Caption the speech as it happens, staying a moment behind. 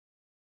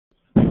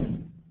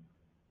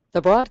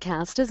The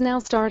broadcast is now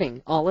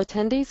starting. All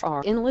attendees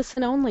are in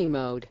listen-only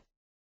mode.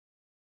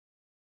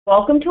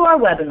 Welcome to our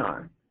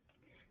webinar,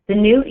 the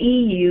new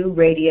EU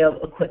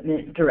Radio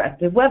Equipment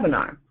Directive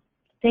webinar.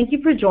 Thank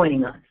you for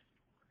joining us.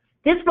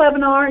 This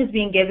webinar is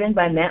being given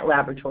by MET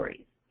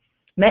Laboratories.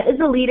 MET is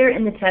a leader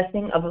in the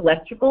testing of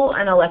electrical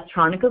and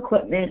electronic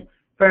equipment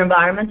for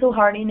environmental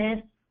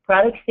hardiness,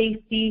 product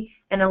safety,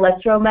 and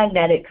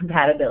electromagnetic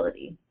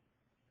compatibility.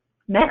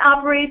 MET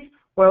operates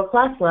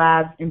world-class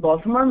labs in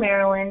Baltimore,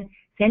 Maryland,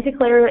 Santa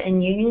Clara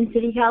and Union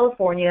City,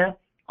 California,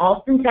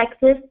 Austin,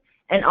 Texas,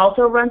 and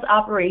also runs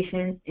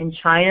operations in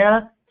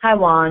China,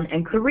 Taiwan,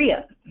 and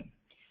Korea.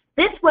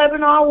 This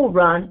webinar will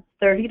run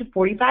 30 to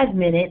 45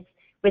 minutes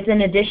with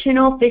an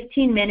additional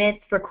 15 minutes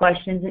for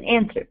questions and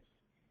answers.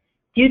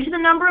 Due to the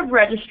number of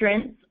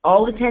registrants,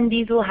 all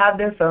attendees will have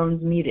their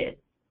phones muted.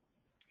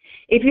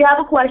 If you have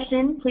a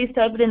question, please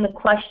type it in the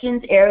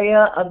questions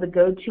area of the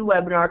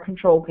GoToWebinar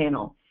control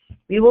panel.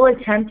 We will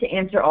attempt to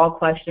answer all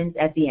questions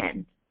at the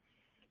end.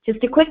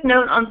 Just a quick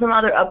note on some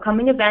other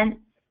upcoming events.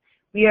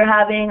 We are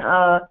having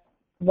a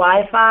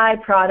Wi-Fi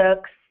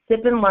products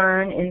Sip and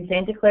Learn in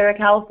Santa Clara,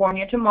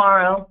 California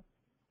tomorrow,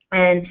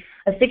 and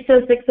a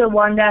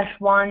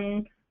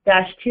 60601-1-2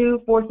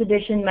 4th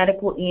edition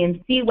medical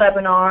EMC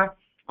webinar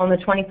on the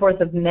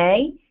 24th of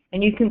May,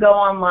 and you can go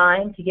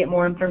online to get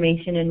more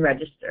information and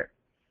register.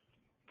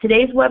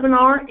 Today's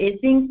webinar is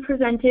being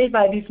presented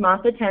by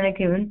Dusmantha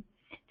Tenekun.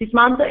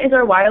 Dusmantha is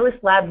our wireless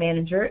lab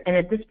manager, and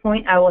at this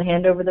point I will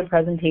hand over the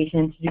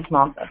presentation to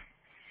Dusmantha.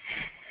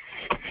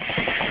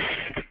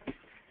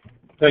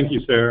 Thank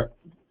you, Sarah.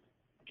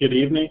 Good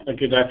evening,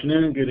 good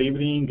afternoon, good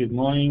evening, good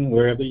morning,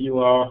 wherever you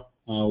are.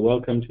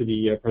 Welcome to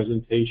the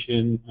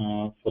presentation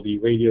for the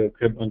Radio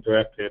Equipment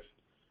Directive.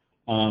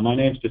 My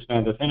name is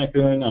Dusmantha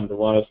Tenekun. I'm the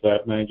wireless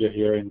lab manager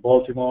here in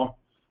Baltimore.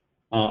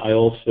 I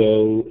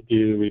also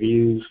do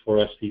reviews for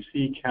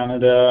STC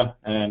Canada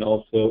and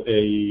also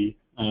a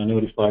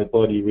notified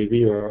body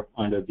reviewer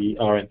under the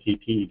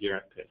R&TTE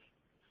Directive.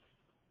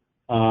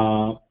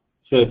 So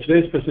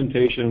today's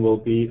presentation will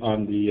be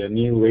on the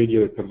new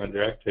Radio Equipment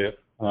Directive,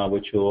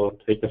 which will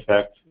take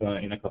effect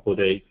in a couple of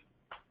days.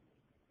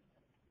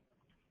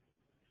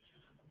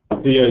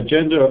 The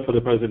agenda for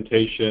the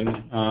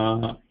presentation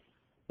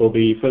will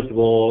be, first of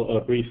all,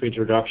 a brief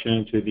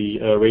introduction to the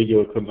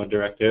Radio Equipment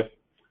Directive.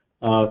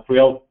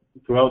 Throughout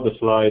the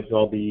slides,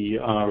 I'll be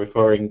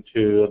referring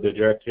to the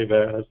directive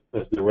as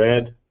the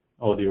RED,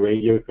 or the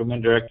Radio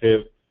Equipment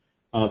Directive.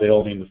 They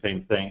all mean the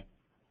same thing.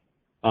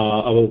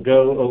 I will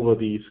go over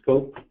the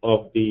scope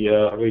of the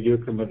Radio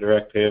Equipment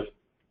Directive,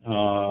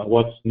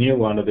 what's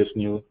new under this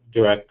new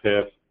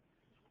directive,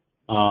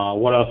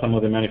 what are some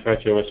of the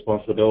manufacturer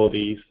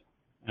responsibilities,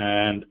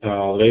 and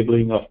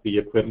labeling of the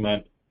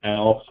equipment, and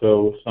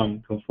also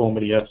some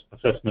conformity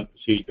assessment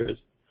procedures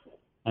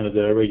under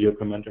the Radio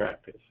Equipment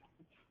Directive.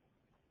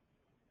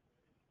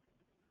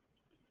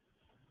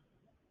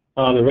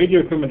 The Radio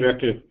Equipment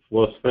Directive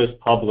was first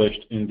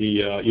published in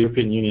the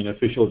European Union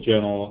Official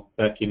Journal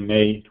back in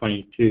May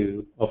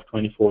 22 of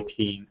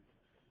 2014.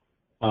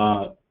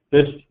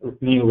 This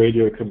new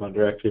Radio Equipment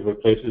Directive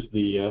replaces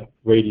the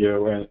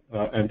Radio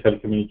and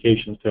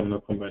Telecommunications Terminal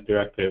Equipment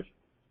Directive.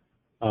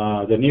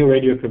 The new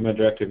Radio Equipment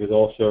Directive is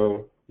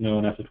also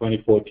known as the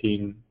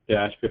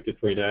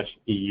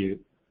 2014-53-EU.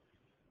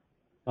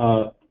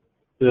 The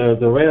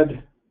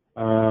RED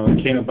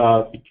came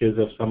about because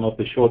of some of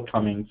the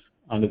shortcomings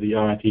under the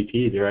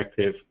R&TTE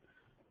Directive,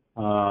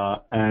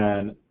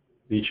 and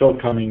the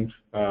shortcomings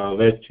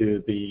led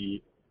to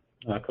the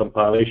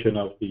compilation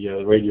of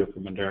the Radio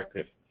Equipment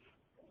Directive.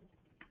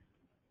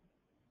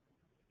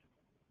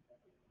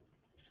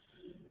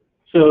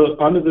 So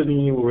under the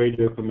new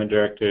Radio Equipment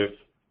Directive,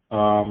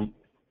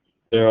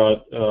 there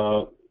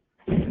are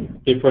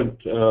different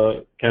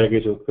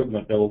categories of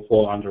equipment that will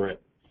fall under it.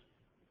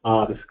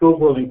 The scope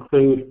will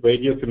include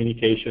radio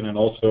communication and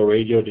also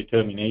radio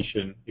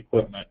determination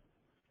equipment.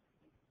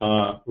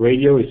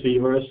 Radio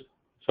receivers,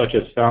 such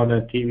as sound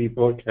and TV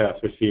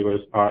broadcast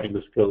receivers, are in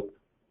the scope.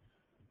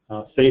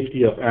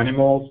 Safety of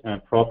animals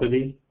and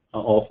property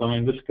are also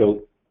in the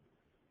scope.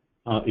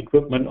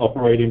 Equipment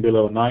operating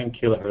below 9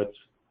 kilohertz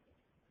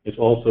is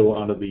also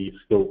under the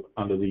scope,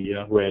 under the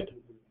RED.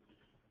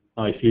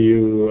 If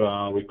you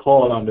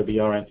recall, under the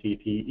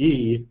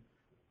R&TTE,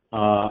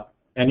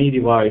 any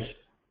device,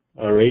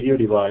 a radio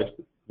device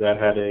that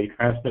had a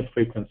transmit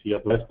frequency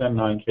of less than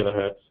 9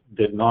 kilohertz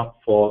did not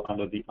fall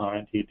under the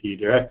R&TTE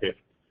Directive.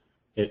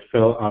 It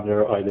fell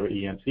under either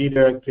EMC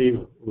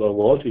Directive, Low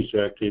Voltage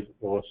Directive,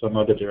 or some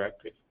other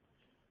directive.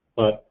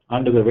 But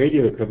under the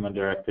Radio Equipment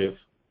Directive,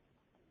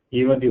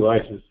 even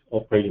devices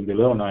operating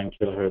below 9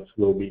 kilohertz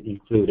will be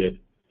included.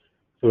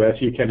 So as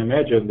you can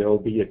imagine, there will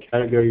be a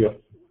category of,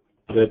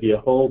 there'll be a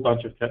whole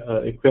bunch of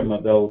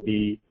equipment that will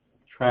be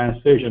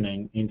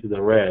transitioning into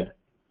the RED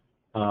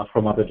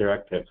from other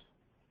directives.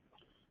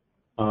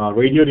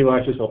 Radio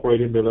devices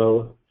operating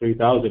below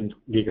 3,000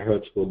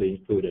 gigahertz will be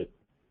included.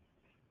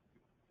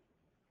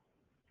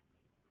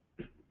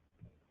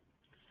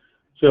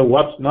 So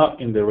what's not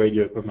in the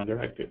Radio Equipment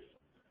Directive?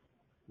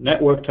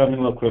 Network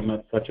terminal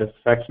equipment such as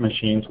fax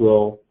machines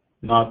will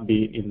not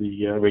be in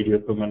the radio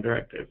equipment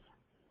directive.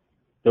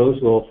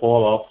 Those will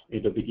fall off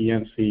into the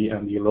EMC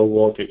and the low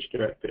voltage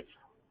directive.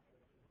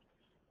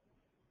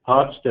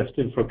 Parts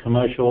destined for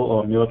commercial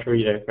or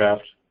military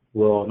aircraft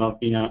will not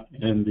be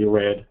in the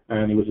red,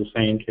 and it was the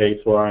same case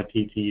for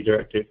R&TTE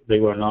directive. They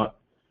were not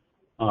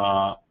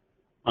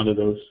under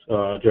those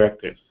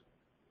directives.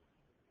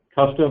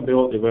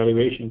 Custom-built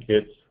evaluation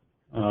kits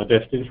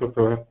destined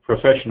for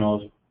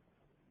professionals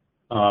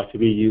to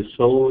be used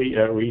solely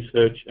at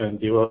research and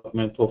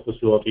developmental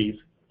facilities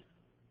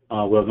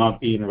will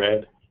not be in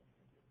red.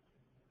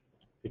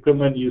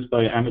 Equipment used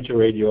by amateur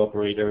radio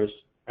operators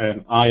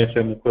and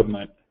ISM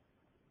equipment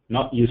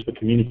not used for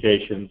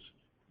communications,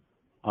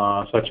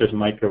 such as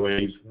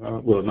microwaves,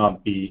 will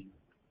not be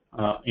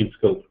in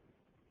scope.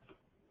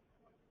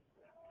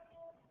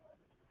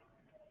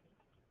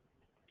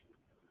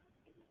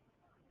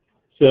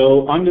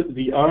 So under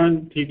the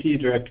R&TTE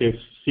directive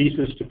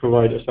ceases to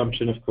provide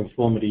assumption of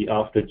conformity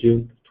after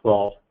June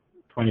 12,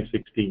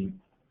 2016.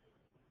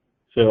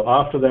 So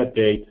after that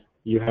date,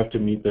 you have to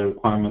meet the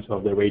requirements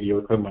of the radio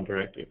equipment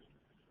directive.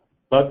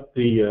 But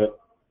the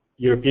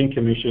European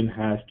Commission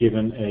has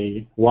given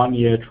a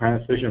one-year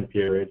transition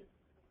period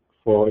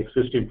for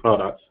existing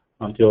products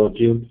until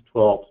June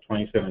 12,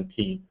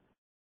 2017.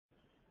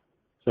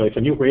 So if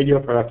a new radio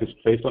product is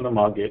placed on the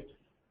market,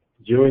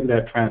 during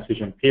that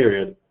transition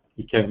period,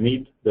 it can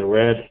meet the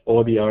RED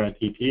or the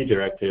R&TTE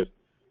directive,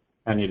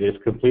 and it is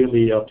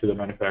completely up to the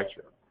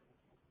manufacturer.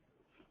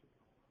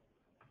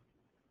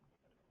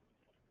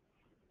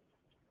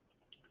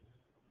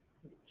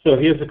 So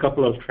here's a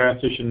couple of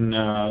transition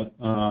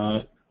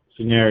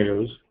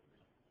scenarios.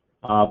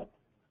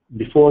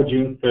 Before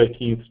June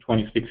 13th,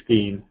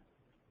 2016,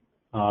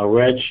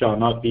 RED shall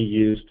not be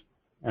used,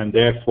 and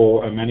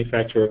therefore a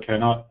manufacturer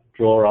cannot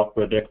draw up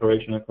a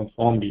declaration of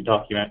conformity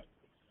document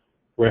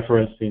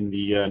referenced in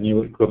the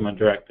new equipment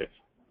directive.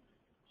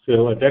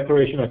 So a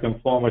declaration of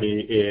conformity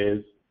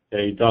is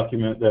a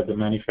document that the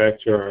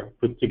manufacturer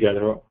puts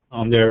together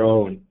on their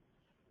own,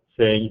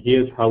 saying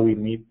here's how we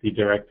meet the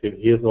directive,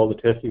 here's all the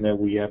testing that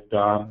we have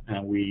done,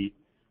 and we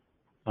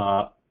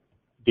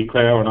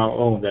declare on our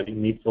own that it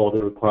meets all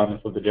the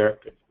requirements of the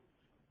directive.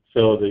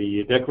 So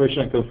the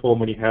declaration of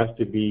conformity has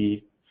to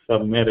be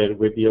submitted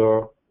with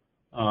your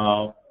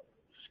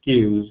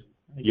SKUs,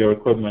 your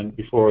equipment,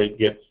 before it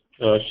gets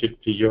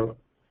shipped to Europe.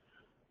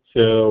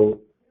 So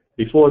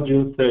before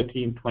June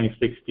 13,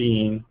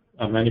 2016,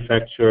 a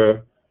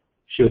manufacturer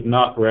should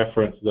not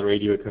reference the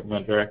radio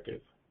equipment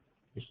directive.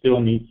 It still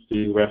needs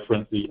to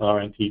reference the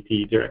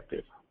R&TTE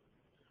directive.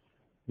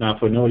 Now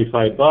for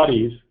notified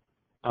bodies,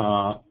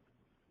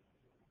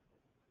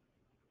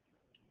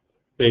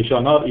 they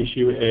shall not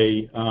issue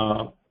a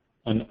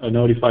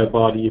notified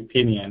body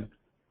opinion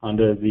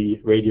under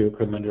the radio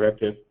equipment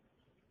directive.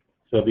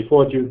 So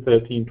before June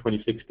 13,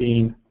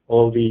 2016,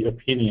 all the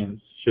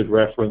opinions should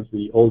reference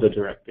the older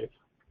directive.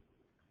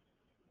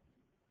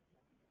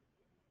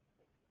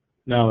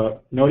 Now, a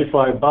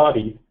notified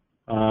body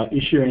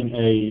issuing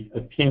an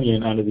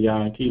opinion under the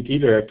R&TTE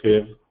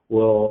directive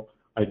will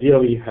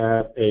ideally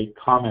have a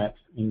comment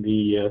in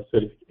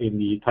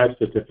the type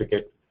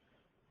certificate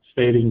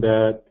stating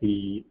that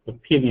the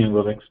opinion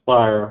will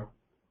expire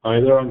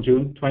either on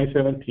June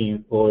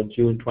 2017 or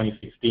June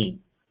 2016.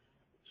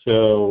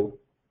 So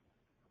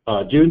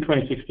June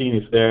 2016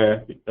 is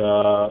there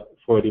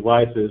for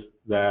devices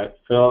that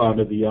fell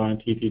under the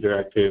R&TTE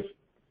directive,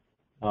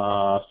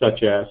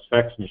 such as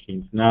fax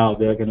machines. Now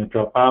they're going to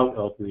drop out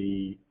of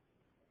the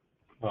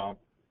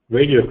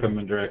radio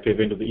equipment directive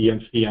into the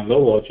EMC and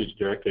low voltage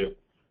directive.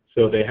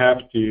 So they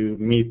have to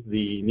meet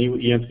the new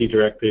EMC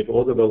directive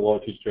or the low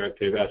voltage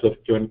directive as of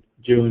June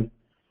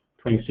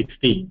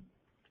 2016.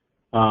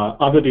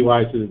 Other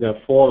devices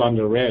that fall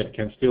under RED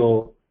can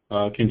still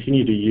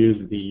continue to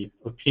use the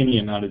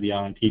opinion under the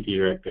R&TTE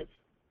directive.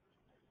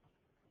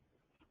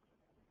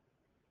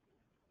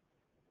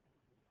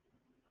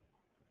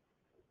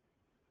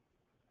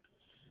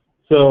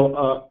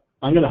 So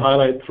I'm going to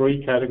highlight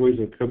three categories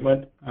of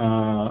equipment,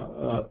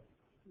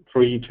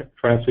 three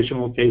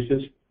transitional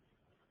cases.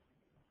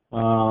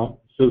 So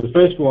the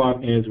first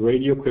one is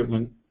radio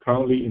equipment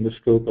currently in the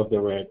scope of the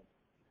RED.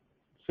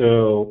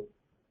 So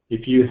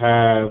if you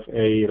have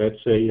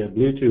let's say, a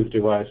Bluetooth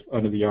device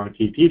under the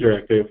R&TTE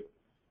directive,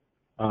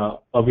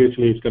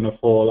 obviously it's going to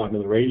fall under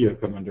the radio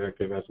equipment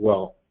directive as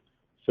well.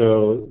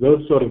 So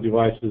those sort of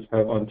devices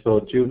have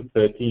until June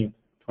 13th,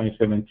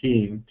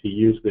 2017 to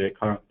use their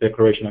current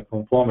declaration of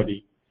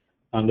conformity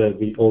under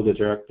the older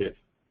directive.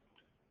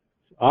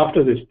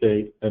 After this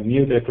date, a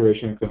new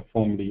declaration of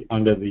conformity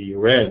under the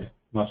RED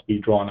must be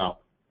drawn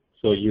up.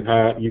 So you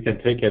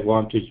can take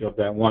advantage of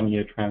that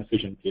one-year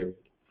transition period.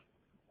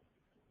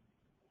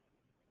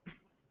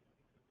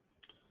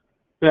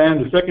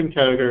 Then the second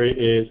category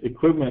is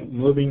equipment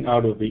moving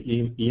out of the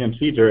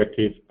EMC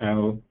directive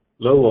and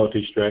low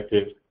voltage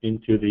directive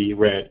into the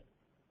RED.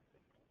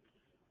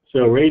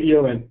 So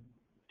radio and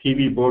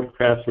TV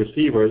broadcast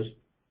receivers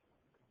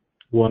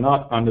were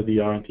not under the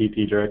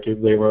R&TTE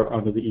directive, they were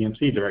under the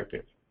EMC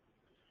directive.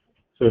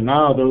 So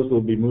now those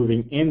will be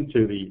moving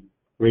into the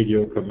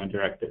radio equipment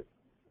directive.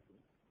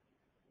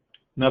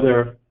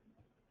 Another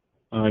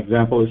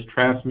example is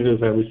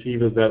transmitters and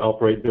receivers that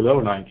operate below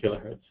 9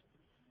 kilohertz.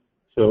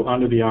 So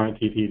under the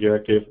R&TTE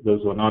directive,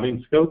 those were not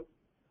in scope,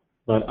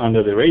 but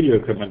under the radio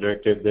equipment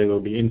directive, they will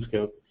be in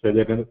scope. So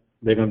they're going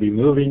to be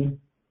moving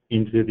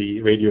into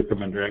the radio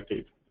equipment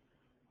directive.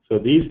 So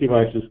these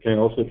devices can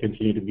also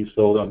continue to be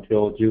sold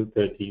until June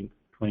 13,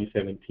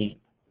 2017.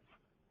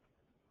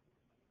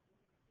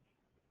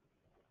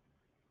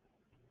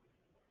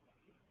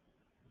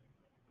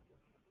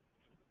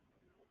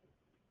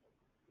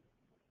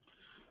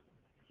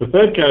 The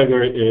third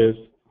category is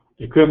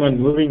equipment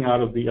moving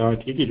out of the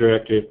R&TTE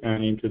directive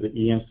and into the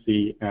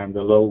EMC and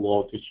the low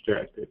voltage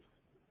directive.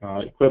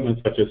 Equipment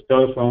such as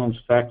telephones,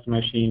 fax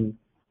machines,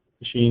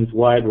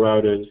 wide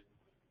routers,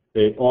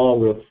 they all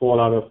will fall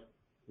out of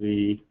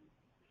the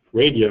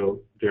radio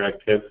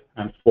directive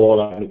and fall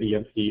out of the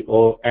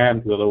EMC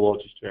and the low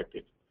voltage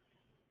directive.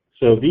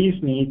 So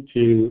these need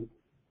to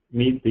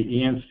meet the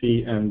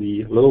EMC and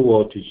the low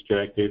voltage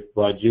directive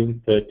by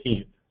June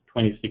 13th,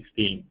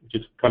 2016, which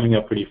is coming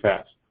up pretty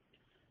fast.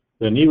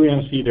 The new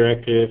EMC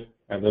directive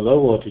and the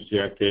low voltage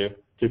directive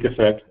took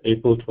effect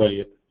April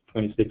 20th,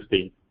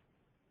 2016.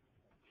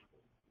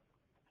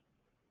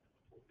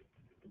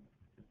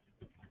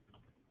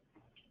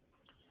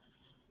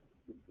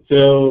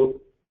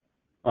 So,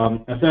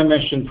 as I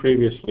mentioned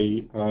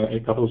previously, a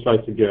couple of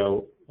slides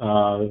ago,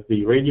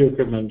 the radio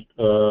equipment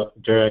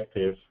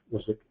directive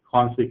was a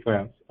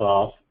consequence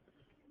of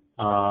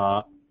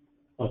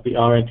the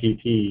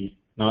R&TTE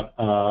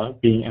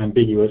not being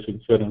ambiguous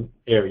in certain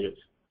areas.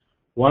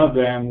 One of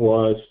them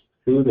was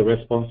who the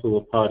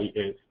responsible party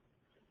is.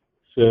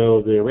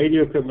 So the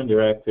radio equipment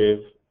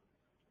directive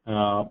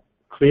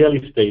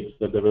clearly states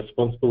that the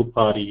responsible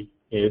party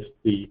is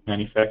the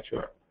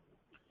manufacturer.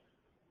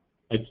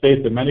 It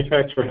states the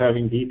manufacturer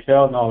having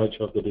detailed knowledge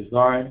of the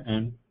design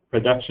and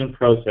production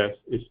process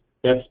is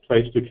best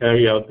placed to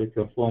carry out the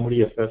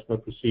conformity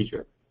assessment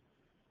procedure.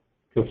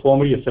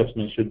 Conformity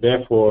assessment should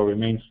therefore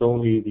remain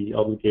solely the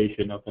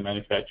obligation of the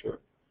manufacturer.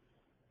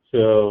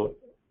 So,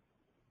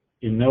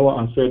 in no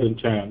uncertain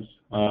terms,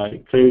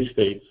 it clearly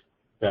states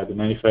that the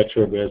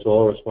manufacturer bears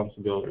all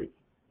responsibility.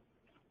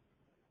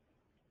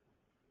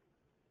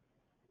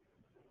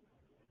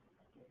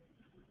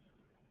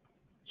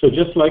 So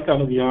just like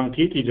under the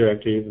R&TTE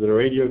directive, the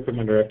radio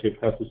equipment directive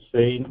has the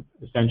same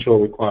essential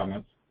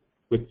requirements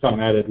with some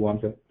added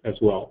ones as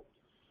well.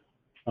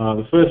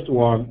 The first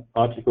one,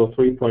 Article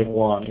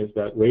 3.1, is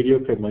that radio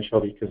equipment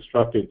shall be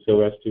constructed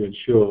so as to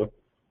ensure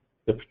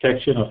the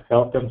protection of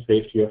health and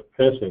safety of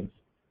persons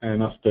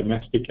and of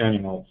domestic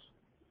animals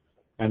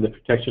and the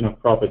protection of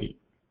property.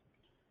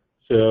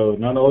 So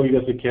not only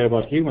does it care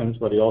about humans,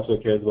 but it also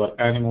cares about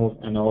animals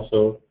and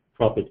also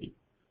property.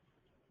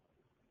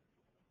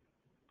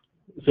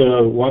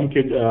 So one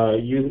could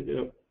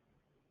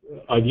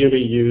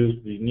ideally use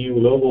the new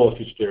low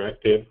voltage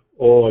directive,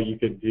 or you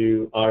could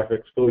do RF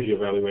exposure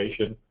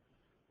evaluation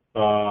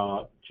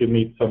to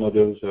meet some of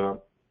those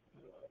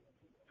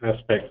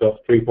aspects of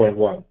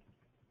 3.1.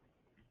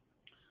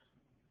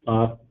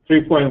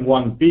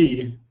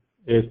 3.1b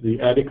is the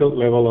adequate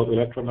level of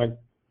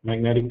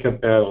electromagnetic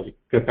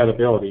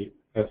compatibility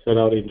as set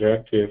out in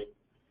Directive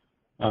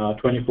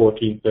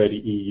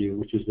 2014-30 EU,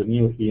 which is the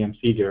new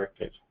EMC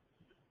directive.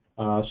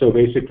 So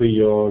basically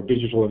your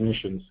digital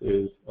emissions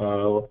is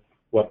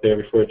what they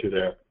refer to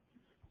there.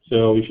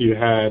 So if you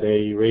had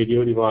a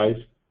radio device,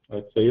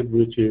 let's say a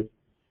Bluetooth,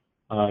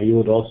 you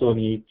would also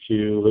need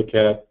to look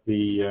at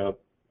the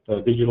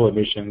digital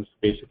emissions.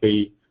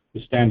 Basically,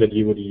 the standard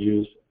you would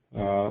use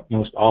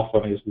most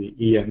often is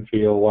the EN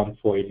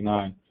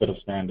 301-489 set of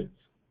standards.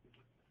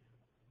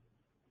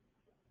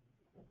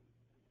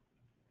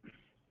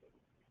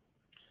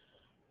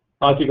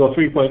 Article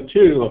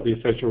 3.2 of the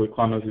essential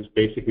requirements is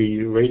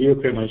basically radio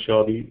equipment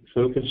shall be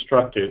so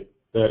constructed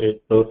that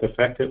it both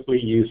effectively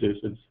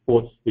uses and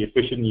supports the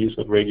efficient use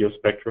of radio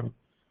spectrum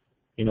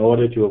in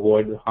order to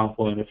avoid the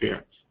harmful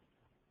interference.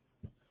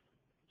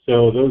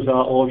 So those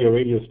are all your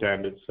radio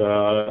standards.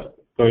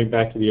 Going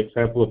back to the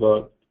example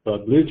about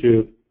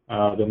Bluetooth,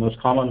 the most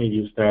commonly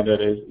used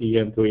standard is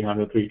EN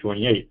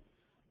 300-328,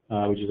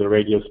 which is a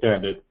radio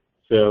standard.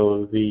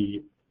 So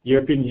the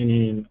European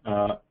Union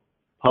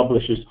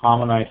publishes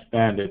harmonized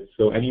standards.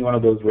 So any one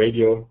of those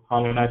radio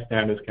harmonized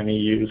standards can be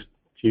used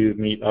to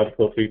meet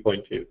Article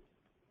 3.2.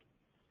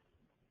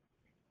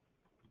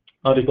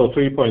 Article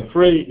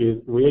 3.3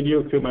 is radio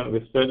equipment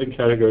with certain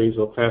categories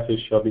or classes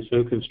shall be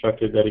so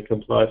constructed that it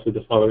complies with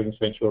the following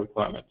essential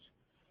requirements.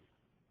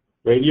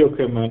 Radio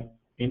equipment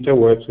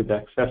interworks with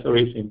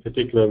accessories, in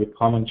particular with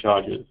common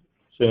chargers.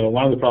 So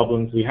one of the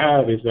problems we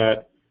have is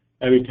that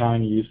every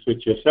time you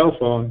switch your cell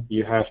phone,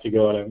 you have to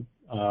go out and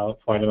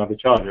find another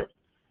charger.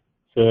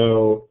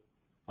 So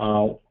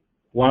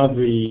one of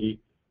the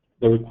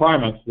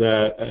requirements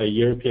that a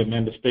European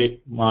member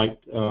state might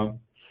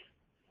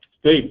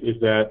state is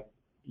that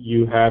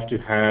you have to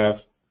have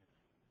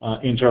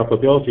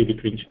interoperability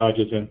between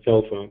chargers and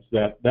cell phones.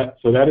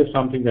 So that is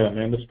something that a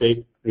member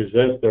state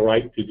reserves the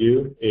right to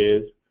do,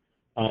 is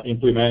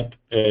implement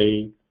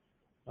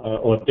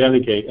or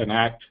delegate an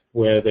act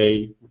where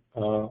they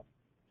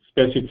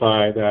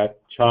specify that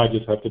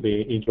chargers have to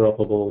be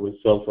interoperable with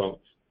cell phones.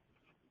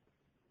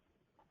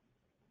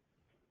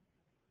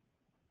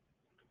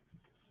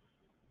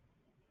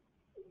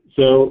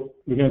 So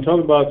we're going to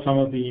talk about some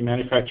of the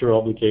manufacturer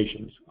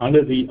obligations.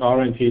 Under the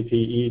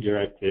R&TTE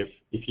directive,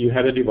 if you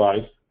had a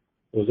device,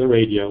 it was a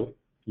radio,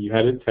 you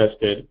had it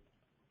tested,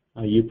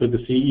 you put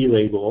the CE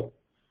label,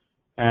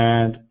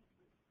 and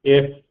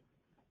if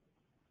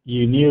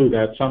you knew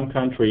that some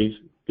countries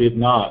did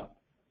not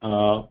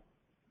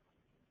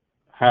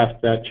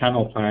have that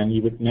channel plan,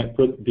 you would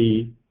put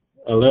the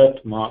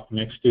alert mark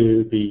next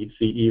to the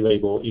CE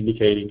label,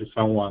 indicating to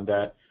someone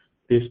that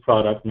this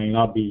product may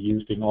not be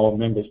used in all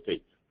member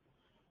states.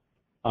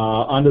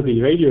 Under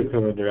the radio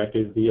equipment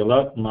directive, the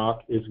alert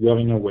mark is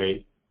going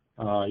away.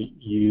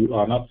 You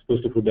are not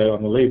supposed to put that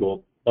on the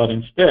label, but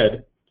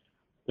instead,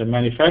 the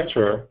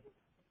manufacturer,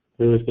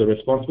 who is the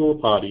responsible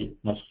party,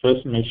 must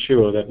first make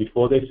sure that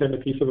before they send a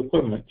piece of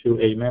equipment to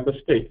a member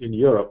state in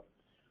Europe,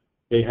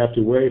 they have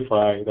to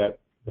verify that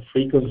the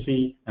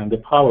frequency and the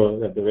power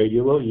that the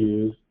radio will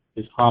use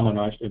is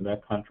harmonized in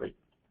that country.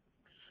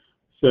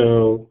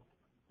 So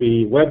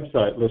the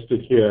website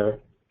listed here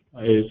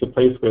is a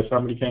place where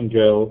somebody can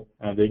go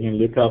and they can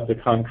look up the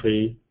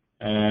country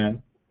and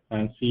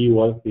see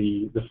what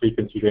the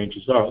frequency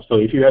ranges are. So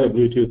if you had a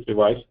Bluetooth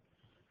device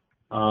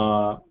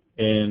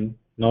in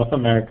North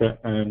America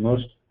and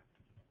most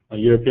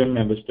European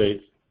member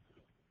states,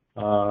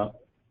 the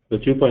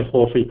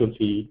 2.4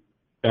 frequency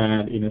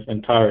band in its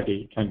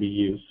entirety can be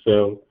used.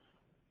 So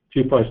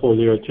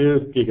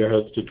 2.402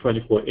 gigahertz to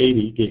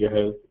 2480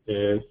 gigahertz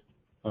is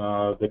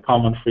the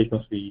common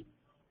frequency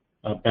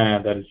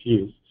band that is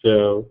used.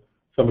 So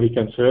somebody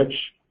can search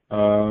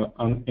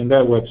in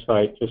that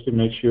website just to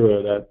make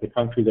sure that the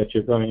country that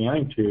you're going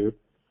into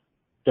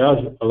does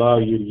allow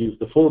you to use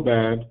the full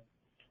band.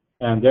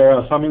 And there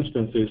are some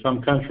instances,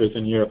 some countries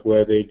in Europe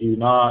where they do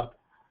not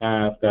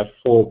have that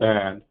full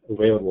band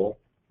available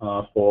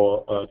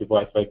for a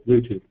device like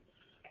Bluetooth.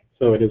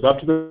 So it is up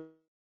to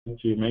them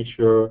to make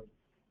sure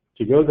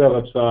to go to that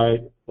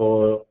website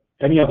or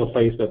any other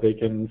place that they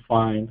can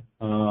find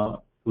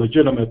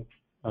legitimate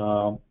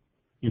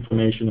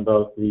information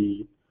about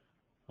the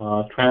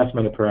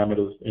transmitter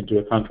parameters into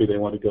a country they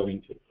want to go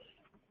into.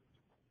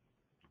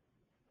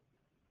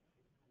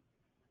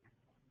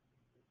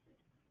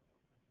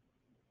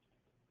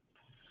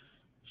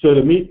 So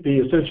to meet the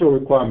essential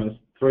requirements,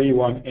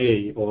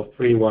 3.1a or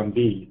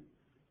 3.1b,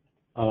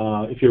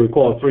 if you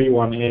recall,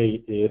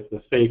 3.1a is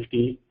the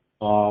safety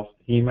of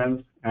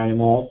humans,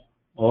 animals,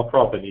 or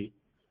property.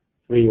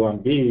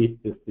 3.1b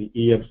is the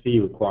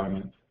EMC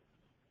requirements.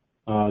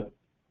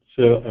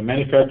 So a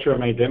manufacturer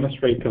may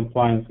demonstrate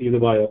compliance either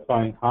by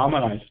applying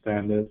harmonized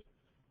standards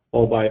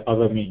or by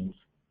other means.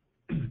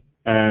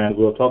 And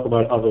we'll talk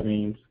about other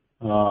means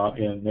in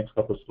the next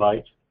couple of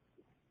slides.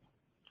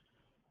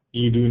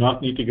 You do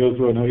not need to go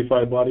through a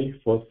notified body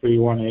for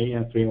 3.1a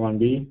and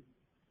 3.1b.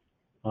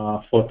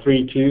 For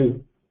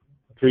 3.2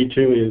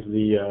 is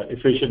the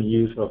efficient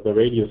use of the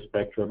radio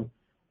spectrum.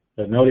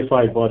 The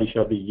notified body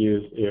shall be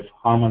used if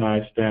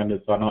harmonized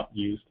standards are not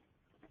used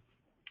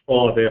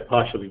or they are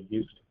partially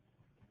used.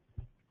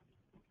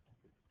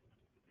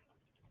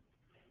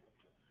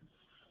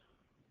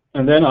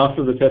 And then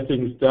after the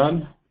testing is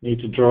done, you need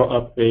to draw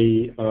up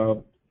a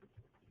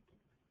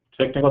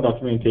technical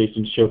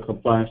documentation to show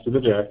compliance to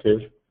the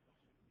directive,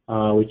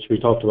 which we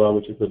talked about,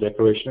 which is the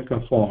Declaration of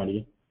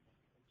Conformity.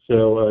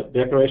 So a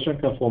Declaration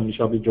of Conformity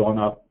shall be drawn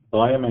up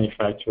by a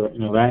manufacturer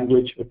in a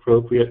language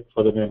appropriate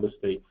for the member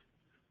states.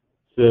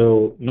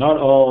 So not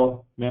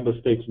all member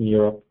states in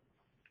Europe,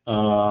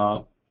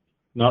 not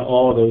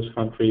all of those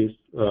countries,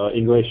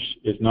 English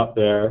is not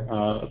their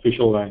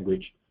official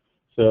language.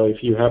 So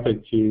if you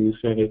happen to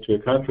send it to a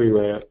country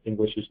where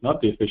English is not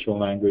the official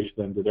language,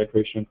 then the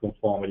Declaration of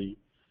Conformity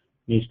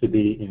needs to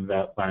be in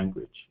that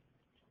language.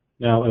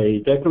 Now, a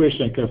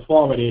Declaration of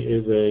Conformity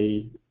is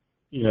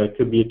it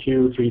could be a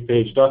 2- or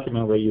 3-page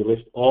document where you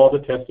list all the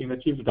testing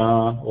that you've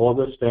done, all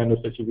the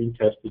standards that you've been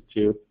tested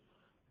to,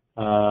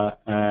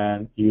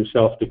 and you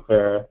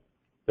self-declare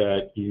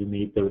that you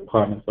meet the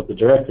requirements of the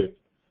directive.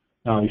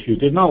 Now, if you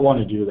did not want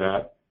to do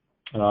that,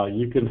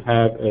 you can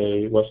have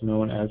what's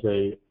known as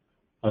a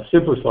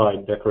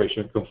simplified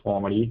Declaration of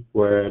Conformity,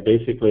 where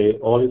basically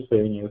all it's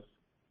saying is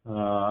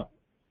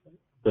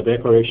the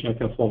Declaration of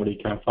Conformity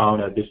can be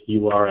found at this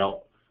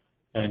URL,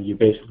 and you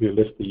basically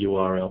list the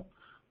URL.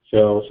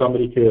 So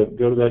somebody could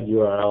go to that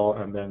URL,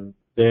 and then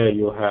there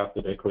you'll have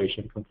the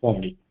Declaration of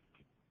Conformity.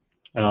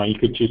 You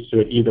could choose to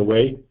do it either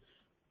way.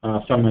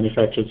 Some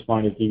manufacturers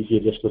find it easier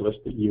just to list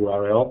the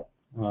URL,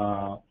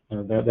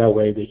 and that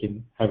way they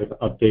can have it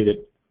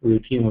updated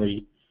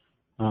routinely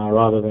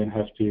rather than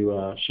have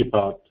to ship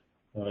out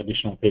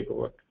additional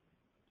paperwork.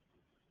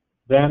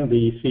 Then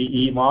the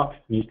CE mark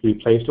needs to be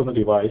placed on the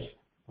device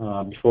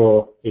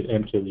before it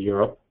enters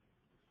Europe.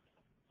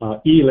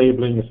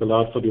 E-labeling is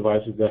allowed for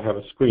devices that have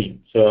a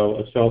screen. So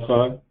a cell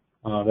phone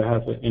that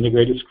has an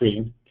integrated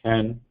screen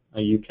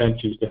you can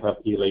choose to have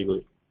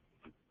e-labeling.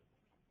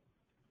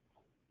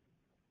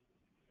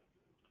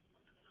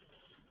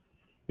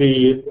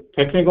 The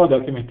technical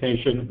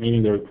documentation,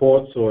 meaning the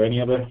reports or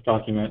any other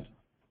document,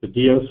 the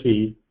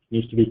DOC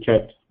needs to be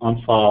kept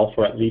on file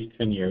for at least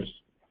 10 years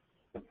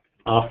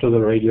after the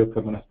radio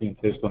equipment has been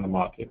placed on the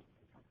market.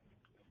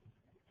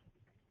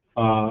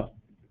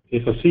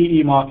 If a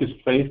CE mark is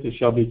placed, it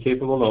shall be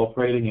capable of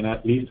operating in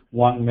at least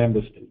one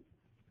member state.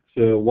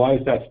 So why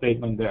is that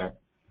statement there?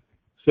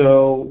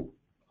 So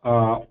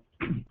a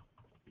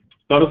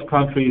lot of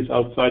countries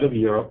outside of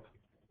Europe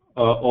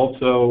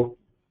also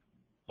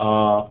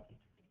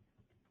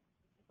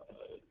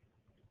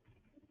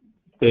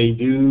they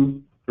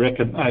do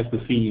recognize the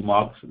CE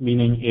marks,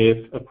 meaning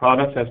if a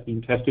product has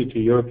been tested to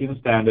European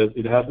standards,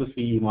 it has the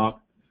CE mark,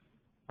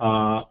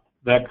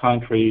 that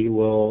country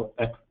will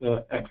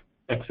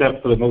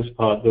accept for the most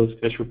part those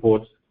test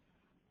reports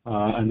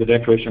and the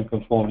declaration of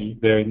conformity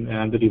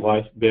and the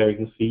device bearing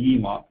the CE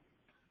mark.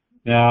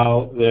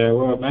 Now, there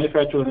were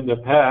manufacturers in the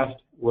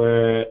past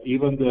where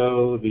even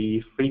though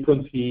the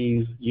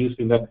frequencies used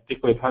in that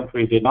particular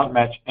country did not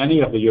match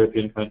any of the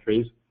European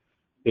countries,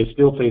 they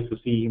still placed the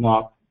CE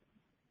mark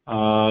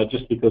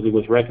just because it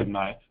was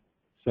recognized.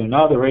 So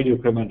now the Radio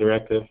Equipment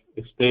Directive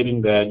is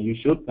stating that you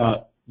should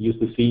not use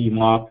the CE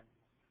mark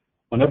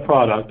on a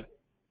product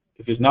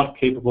if it's not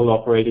capable of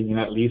operating in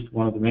at least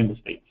one of the member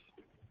states,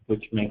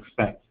 which makes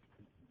sense.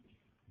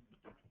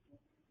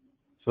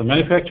 So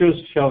manufacturers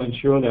shall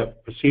ensure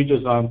that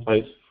procedures are in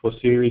place for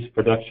series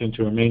production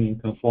to remain in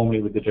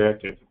conformity with the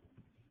directive.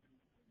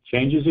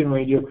 Changes in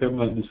radio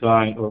equipment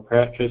design or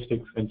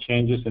characteristics and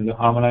changes in the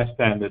harmonized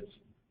standards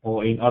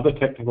or in other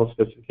technical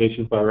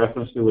specifications by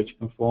reference to which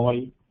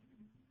conformity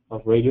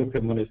of radio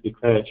equipment is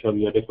declared shall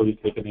be adequately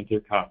taken into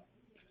account.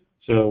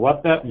 So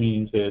what that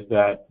means is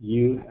that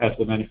you, as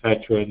the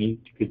manufacturer,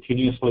 need to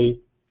continuously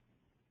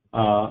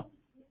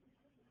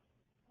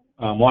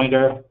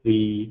monitor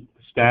the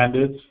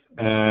standards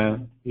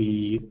and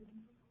the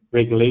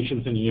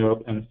regulations in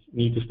Europe and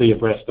need to stay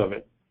abreast of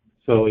it.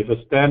 So if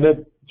a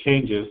standard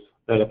changes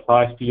that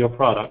applies to your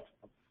product,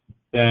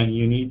 then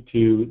you need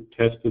to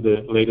test to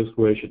the latest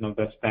version of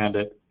that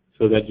standard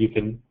so that you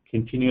can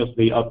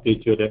continuously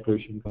update your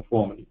declaration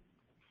conformity.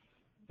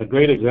 A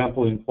great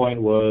example in point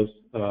was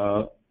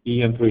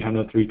EN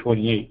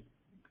 300-328.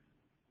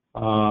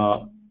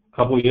 A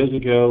couple of years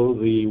ago,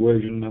 the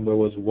version number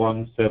was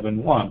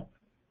 171.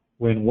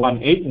 When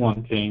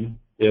 181 came,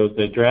 there was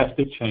a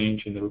drastic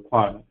change in the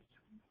requirements.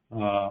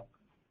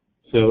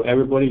 So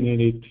everybody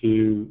needed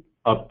to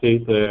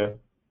update their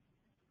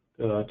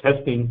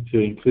testing to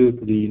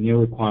include the new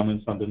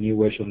requirements on the new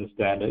version of the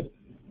standard.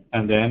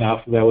 And then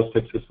after that was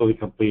successfully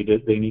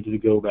completed, they needed to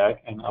go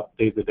back and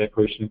update the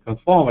declaration of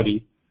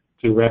conformity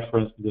to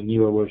reference the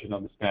newer version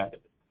of the standard.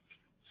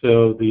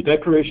 So the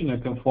declaration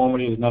of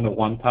conformity is not a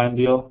one-time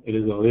deal. It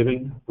is a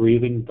living,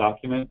 breathing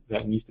document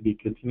that needs to be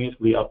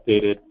continuously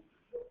updated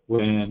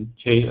when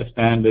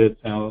standards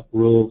and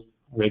rules,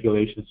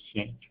 regulations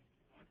change.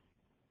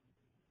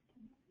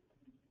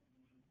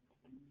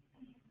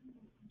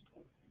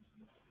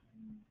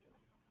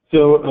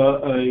 So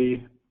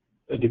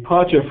a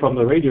departure from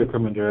the Radio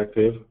Equipment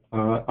Directive,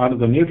 under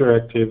the new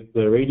directive,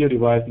 the radio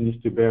device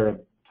needs to bear a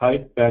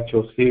type, batch,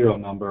 or serial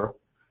number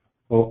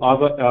or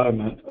other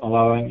element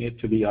allowing it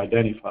to be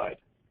identified.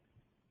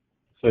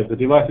 So if the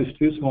device is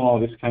too small,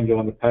 this can go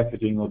on the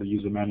packaging or the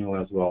user manual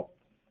as well.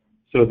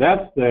 So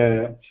that's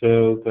there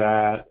so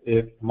that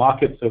if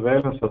market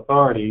surveillance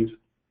authorities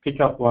pick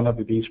up one of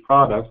these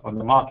products on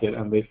the market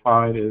and they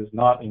find it is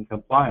not in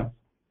compliance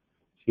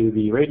to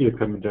the Radio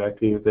Equipment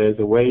Directive, there's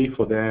a way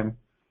for them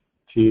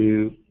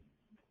to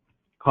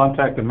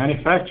contact the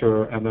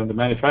manufacturer, and then the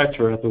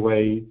manufacturer has a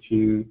way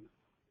to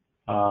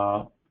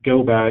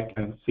go back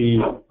and see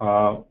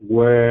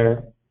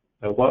where,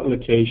 what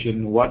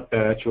location, what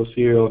batch or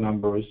serial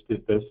numbers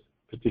did this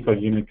particular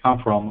unit come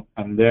from,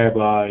 and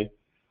thereby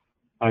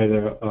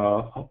either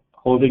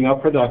holding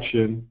up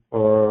production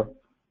or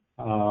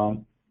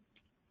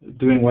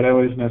doing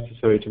whatever is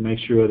necessary to make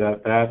sure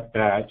that that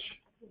batch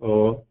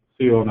or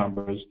serial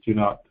numbers do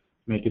not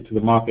make it to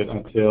the market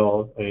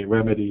until a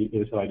remedy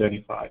is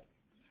identified.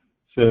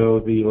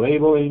 So the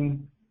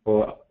labeling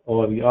or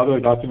the other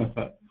documents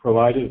that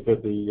provided for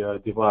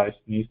the device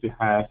needs to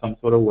have some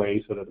sort of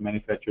way so that the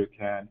manufacturer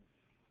can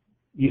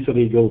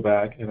easily go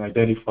back and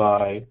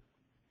identify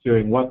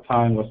during what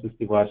time was this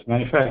device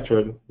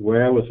manufactured,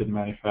 where was it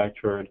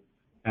manufactured,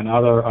 and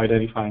other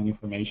identifying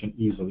information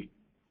easily.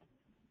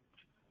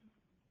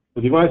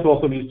 The device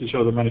also needs to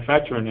show the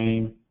manufacturer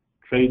name,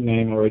 trade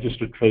name or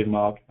registered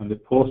trademark, and the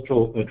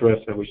postal address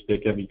at which they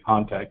can be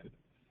contacted.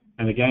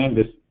 And again,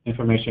 this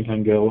information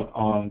can go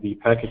on the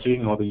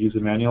packaging or the user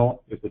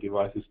manual if the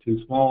device is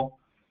too small.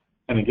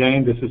 And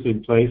again, this is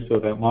in place so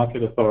that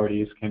market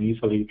authorities can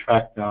easily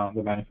track down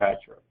the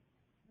manufacturer.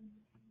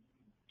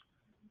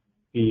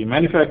 The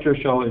manufacturer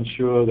shall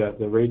ensure that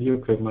the radio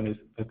equipment is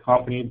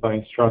accompanied by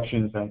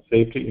instructions and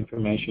safety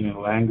information in a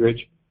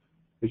language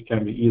which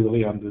can be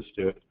easily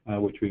understood,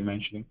 which we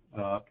mentioned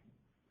a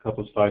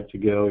couple of slides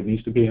ago. It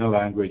needs to be in a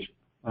language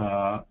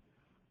that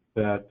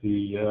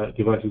the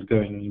device is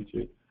going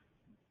into.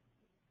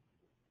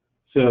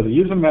 So the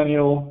user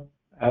manual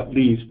at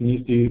least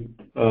needs to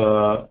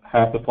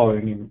have the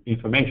following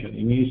information.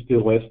 It needs to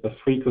list the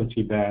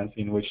frequency bands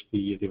in which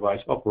the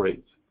device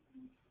operates.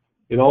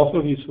 It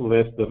also needs to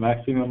list the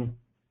maximum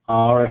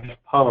RF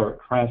power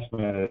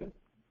transmitted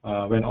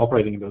when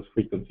operating in those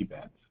frequency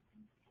bands.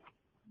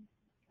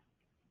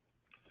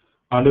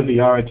 Under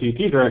the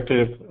R&TTE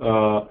directive,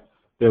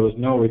 there was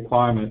no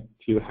requirement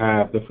to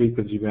have the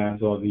frequency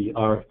bands or the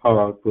RF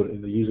power output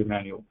in the user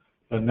manual.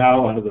 But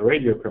now under the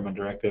radio equipment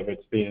directive,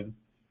 it's being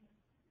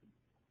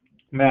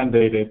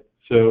mandated.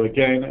 So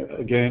again,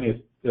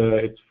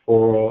 it's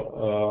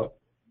for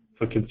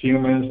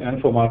consumers and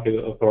for market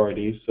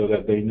authorities, so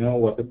that they know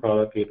what the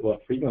product is,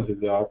 what frequencies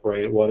they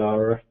operate, what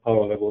RF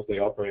power levels they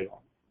operate on.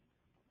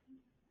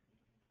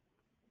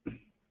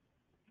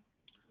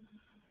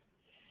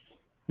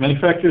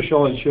 Manufacturers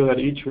shall ensure that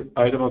each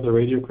item of the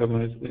radio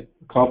equipment is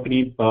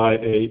accompanied by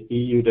a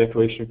EU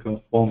declaration of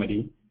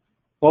conformity,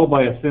 or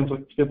by a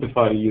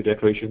simplified EU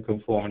declaration of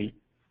conformity.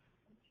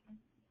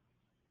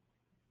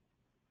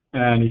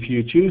 And if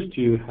you choose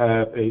to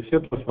have a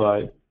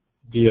simplified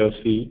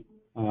DOC,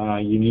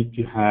 you need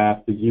to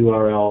have the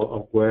URL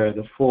of where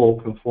the full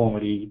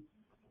conformity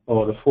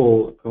or the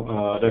full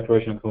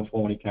declaration of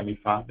conformity can be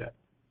found at.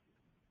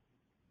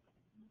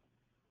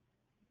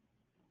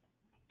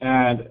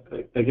 And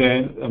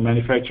again, a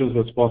manufacturer's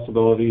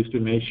responsibility is to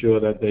make sure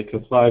that they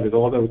comply with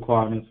all the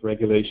requirements,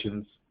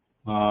 regulations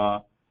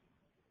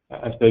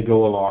as they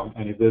go along.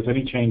 And if there's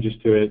any changes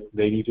to it,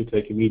 they need to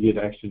take immediate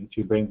action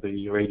to bring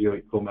the radio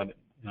equipment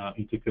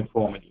into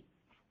conformity.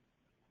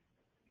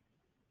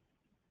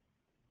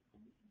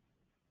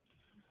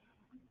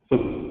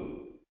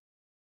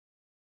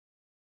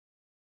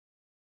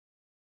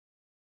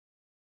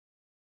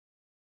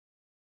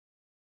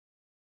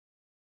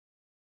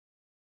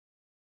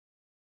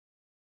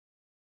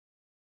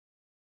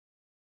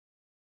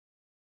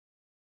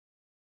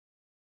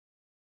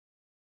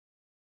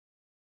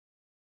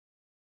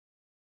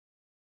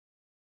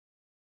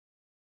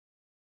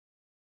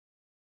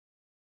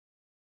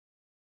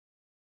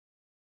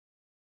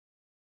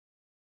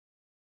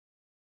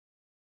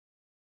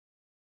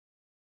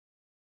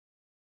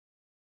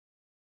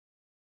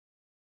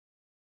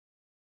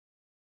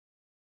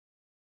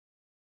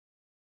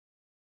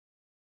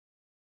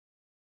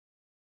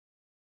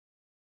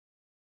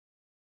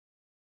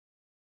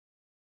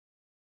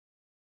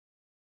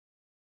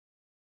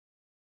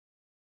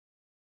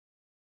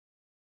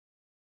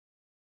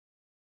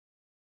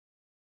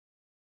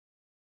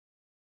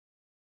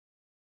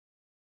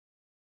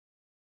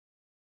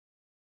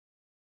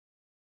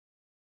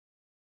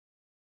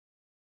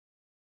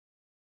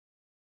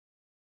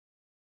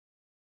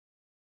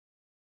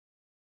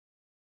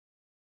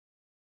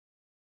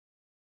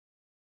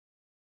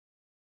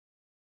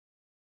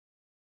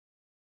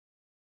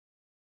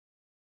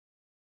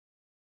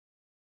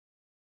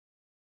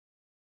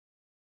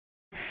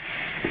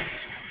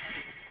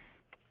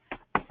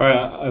 All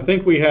right, I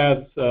think we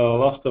had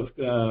lots of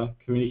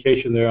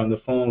communication there on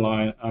the phone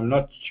line. I'm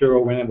not sure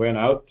when it went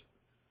out.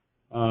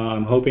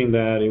 I'm hoping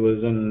that it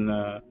wasn't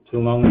too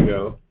long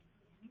ago.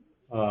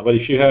 But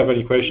if you have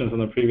any questions on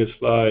the previous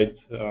slides,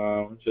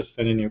 just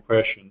send in your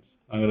questions.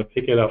 I'm going to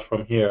pick it up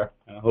from here.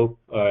 I hope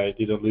I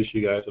didn't lose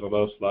you guys on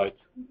those slides.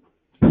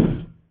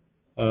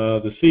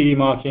 The CE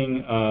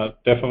marking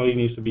definitely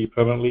needs to be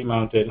permanently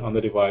mounted on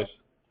the device.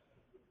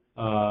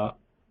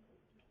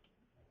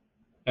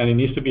 And it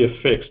needs to be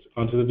affixed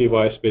onto the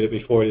device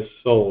before it is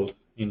sold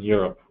in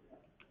Europe.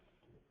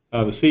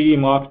 The CE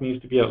mark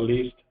needs to be at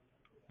least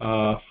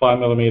 5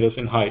 millimeters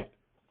in height.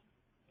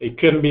 It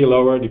can be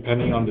lower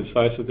depending on the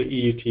size of the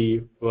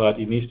EUT, but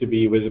it needs to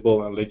be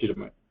visible and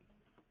legitimate.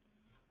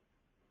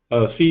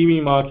 The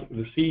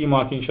CE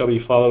marking shall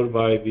be followed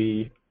by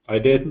the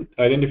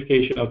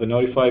identification of the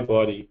notified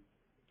body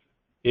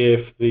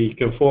if the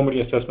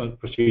conformity assessment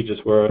procedures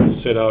were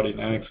set out in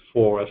Annex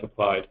 4 as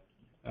applied.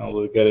 And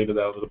we'll get into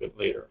that a little bit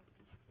later.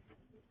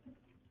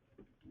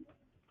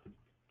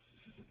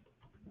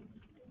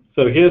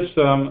 So here's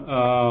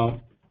some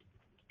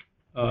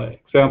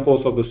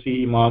examples of the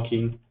CE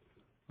marking,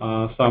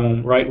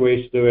 some right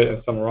ways to do it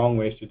and some wrong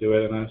ways to do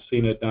it, and I've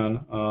seen it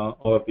done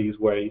all of these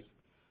ways.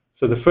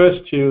 So the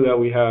first two that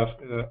we have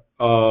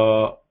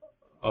are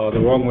the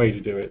wrong way to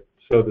do it.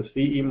 So the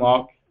CE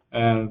mark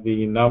and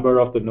the number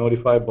of the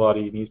notified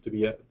body needs to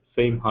be at the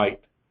same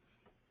height,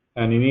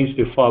 and it needs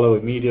to follow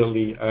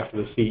immediately after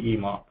the CE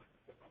mark.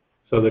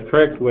 So the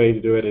correct way to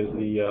do it is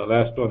the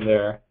last one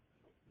there,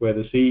 where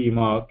the CE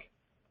mark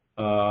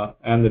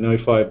and the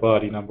notified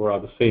body number are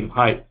the same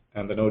height,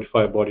 and the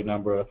notified body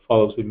number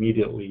follows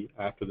immediately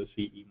after the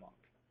CE mark.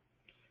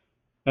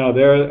 Now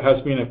there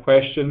has been a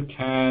question,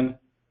 can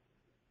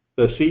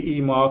the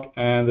CE mark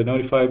and the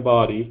notified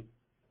body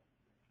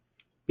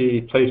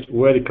be placed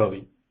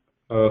vertically.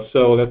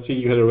 So let's say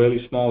you had a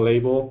really small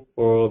label,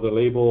 or the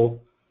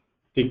label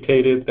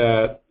dictated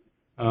that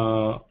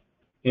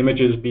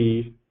images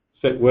be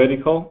set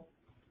vertical.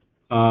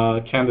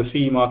 Can the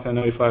CE mark and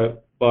notified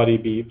body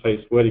be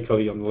placed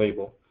vertically on the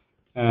label?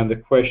 And the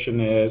question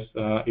is,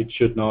 it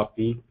should not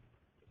be.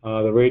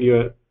 The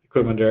Radio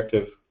Equipment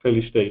Directive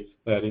clearly states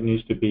that it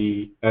needs to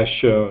be as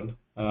shown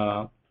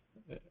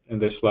in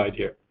this slide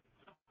here.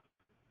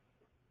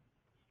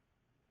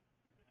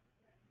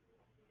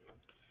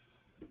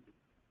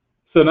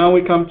 So now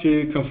we come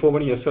to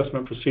conformity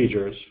assessment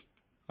procedures.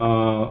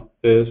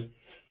 There's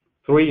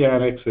 3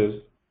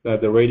 annexes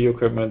that the Radio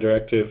Equipment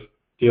Directive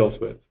deals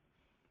with.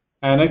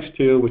 Annex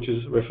 2, which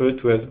is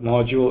referred to as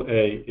Module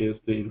A, is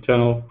the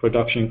internal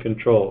production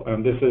control.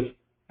 And this is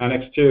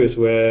Annex 2 is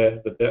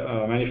where the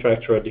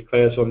manufacturer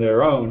declares on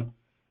their own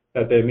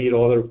that they meet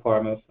all the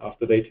requirements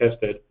after they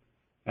tested,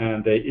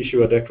 and they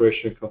issue a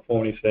declaration of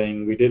conformity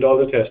saying we did all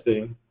the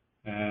testing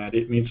and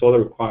it meets all the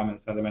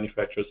requirements, and the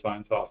manufacturer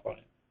signs off on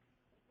it.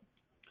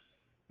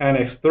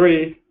 Annex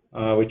 3,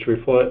 which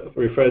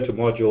refer to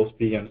modules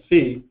B and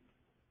C,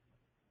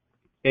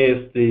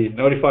 is the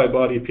notified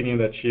body opinion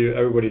that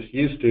everybody's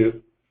used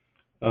to,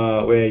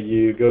 where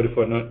you go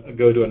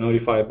to a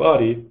notified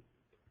body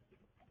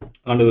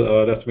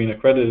under that's been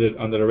accredited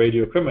under the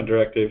Radio Equipment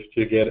Directive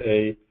to get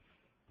a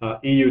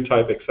EU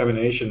type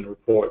examination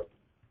report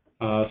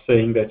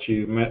saying that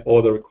you met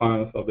all the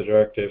requirements of the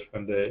directive,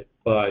 and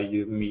thereby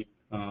you meet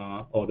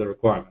all the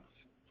requirements.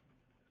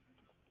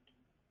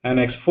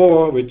 Annex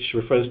 4, which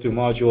refers to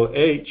Module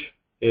H,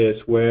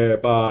 is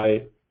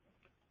whereby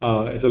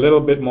it's a little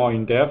bit more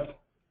in depth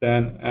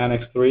than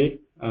Annex 3,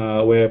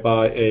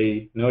 whereby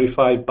a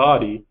notified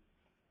body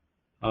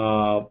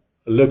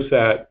looks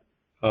at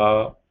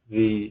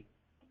the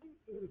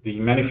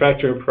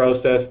manufacturing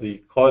process,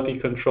 the quality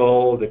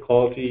control, the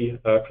quality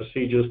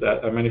procedures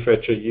that a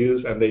manufacturer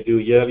use, and they do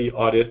yearly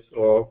audits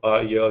or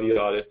bi-yearly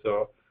audits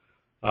or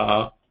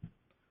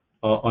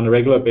on a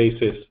regular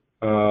basis,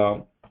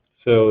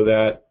 so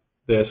that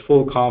there's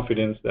full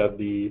confidence that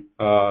the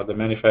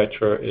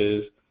manufacturer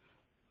is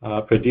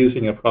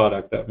producing a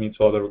product that meets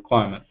all the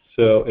requirements.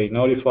 So a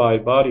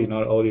notified body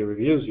not only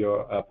reviews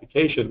your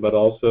application, but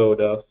also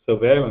does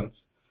surveillance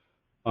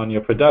on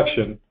your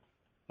production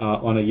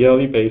on a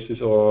yearly basis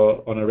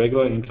or on a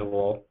regular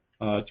interval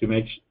to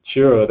make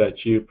sure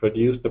that you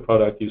produce the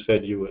product you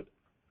said you would.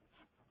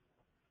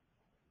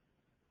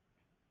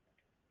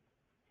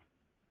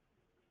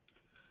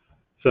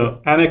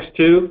 So Annex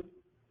 2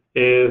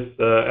 is,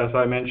 as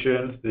I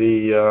mentioned,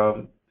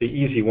 the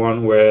easy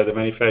one, where the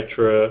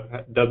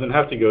manufacturer doesn't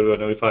have to go to a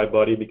notified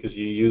body because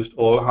you used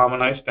all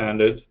harmonized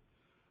standards,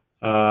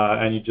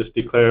 and you just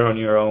declare on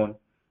your own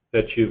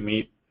that you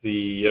meet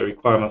the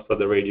requirements of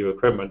the Radio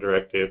Equipment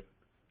Directive.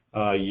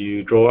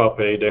 You draw up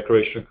a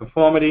declaration of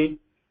conformity,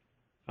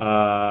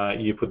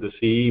 you put the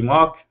CE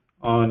mark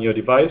on your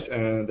device,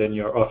 and then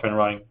you're off and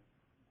running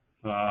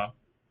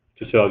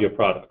to sell your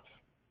product.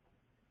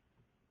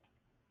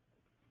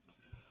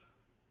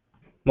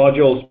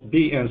 Modules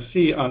B and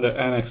C under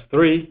Annex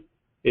 3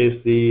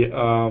 is the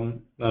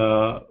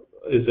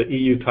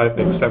EU type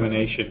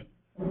examination.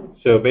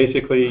 So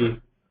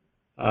basically,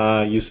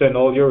 you send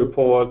all your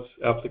reports,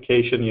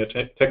 application, your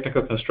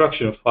technical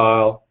construction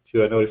file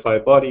to a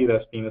notified body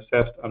that's being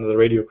assessed under the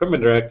Radio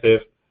Equipment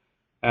Directive,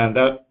 and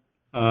that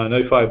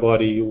notified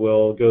body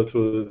will go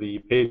through the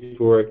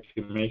paperwork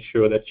to make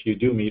sure that you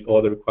do meet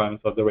all the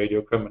requirements of the Radio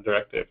Equipment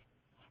Directive.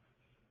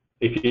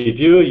 If you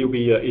do, you'll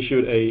be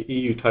issued a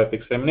EU type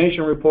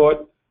examination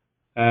report,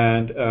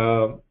 and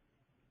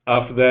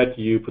after that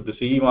you put the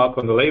CE mark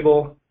on the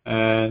label,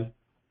 and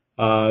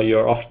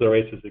you're off to the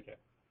races again.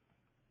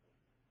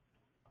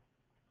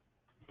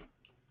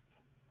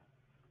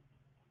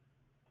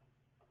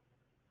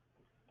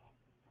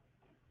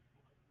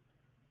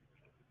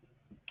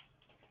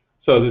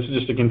 So this is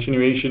just a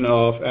continuation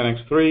of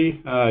Annex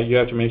 3. You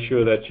have to make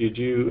sure that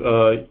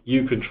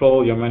you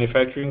control your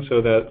manufacturing,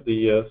 so that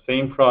the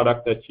same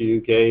product that you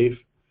gave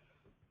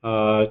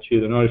to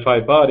the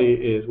notified body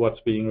is what's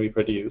being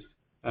reproduced.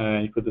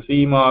 And you put the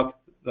CE mark,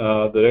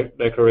 the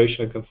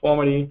declaration of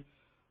conformity,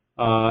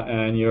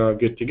 and you're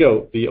good to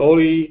go. The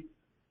only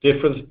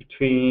difference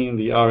between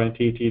the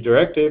R&TTE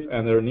directive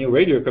and the new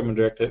Radio Equipment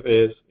Directive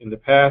is, in the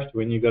past,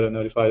 when you got a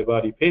notified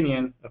body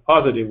opinion, a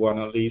positive one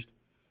at least,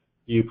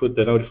 you put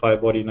the notified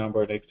body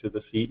number next to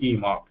the CE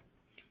mark.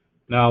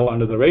 Now,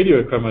 under the Radio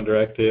Equipment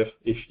Directive,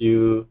 if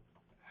you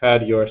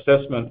had your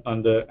assessment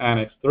under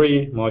Annex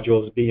 3,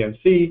 Modules B and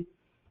C,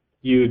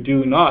 you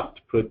do not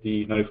put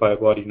the notified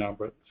body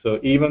number. So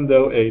even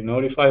though a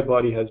notified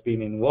body has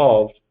been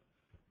involved,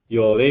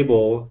 your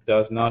label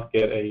does not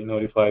get a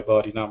notified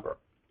body number.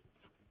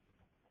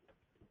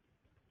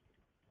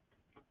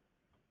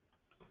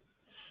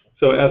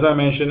 So as I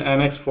mentioned,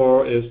 Annex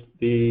 4 is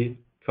the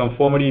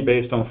conformity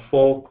based on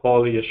full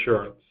quality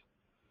assurance.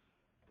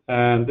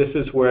 And this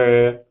is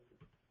where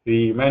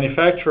the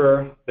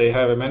manufacturer, they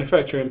have a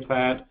manufacturing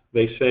plant,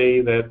 they say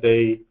that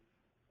they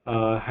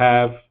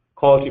have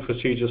quality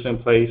procedures in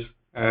place,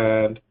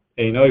 and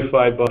a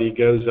notified body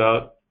goes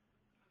out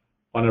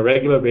on a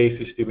regular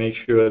basis to make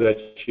sure that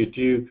you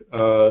do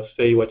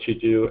say what you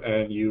do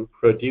and you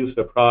produce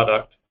a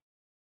product,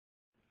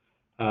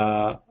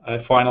 a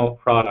final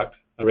product,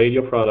 a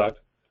radio product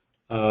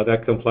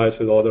that complies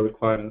with all the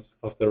requirements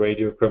of the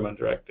Radio Equipment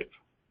Directive.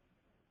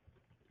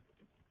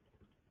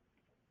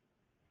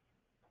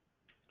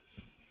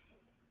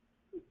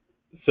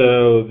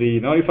 So the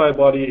notified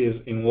body is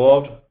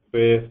involved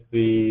with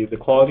the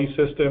quality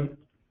system,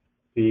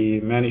 the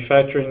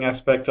manufacturing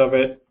aspect of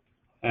it,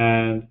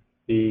 and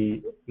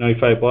the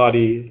notified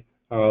body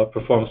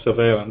performs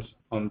surveillance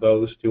on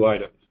those two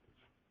items.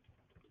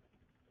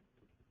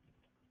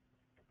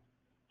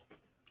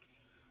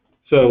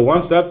 So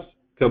once that's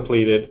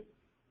completed,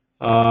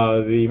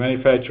 the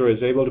manufacturer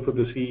is able to put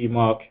the CE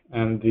mark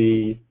and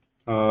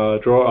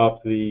draw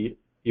up the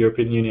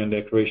European Union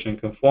Declaration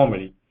of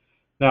Conformity.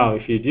 Now,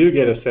 if you do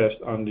get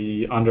assessed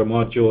under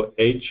Module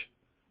H,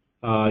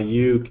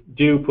 you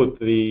do put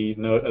the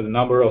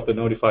number of the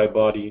notified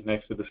body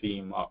next to the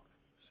CE mark.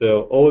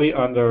 So only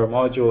under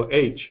Module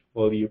H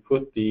will you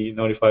put the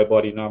notified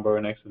body number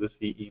next to the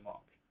CE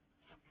mark.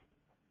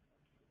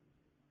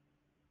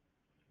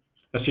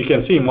 As you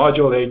can see,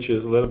 Module H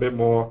is a little bit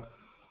more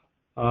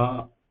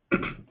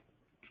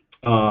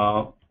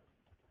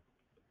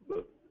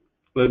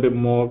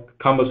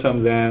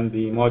cumbersome than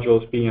the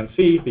modules B and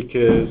C,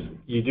 because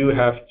you do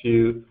have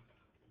to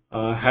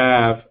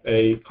have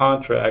a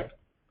contract,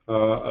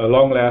 a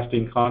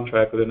long-lasting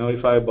contract with a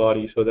notified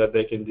body so that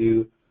they can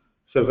do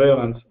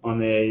surveillance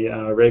on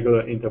a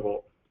regular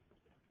interval.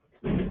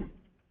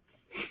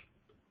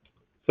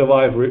 So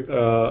I've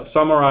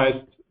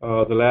summarized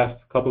the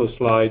last couple of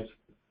slides.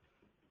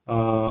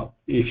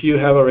 If you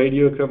have a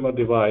radio equipment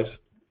device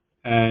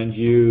and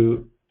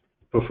you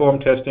perform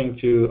testing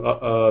to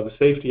the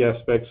safety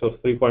aspects of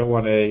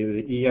 3.1a,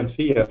 the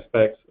EMC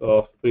aspects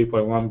of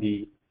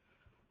 3.1b,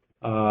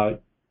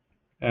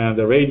 and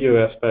the radio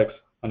aspects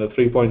under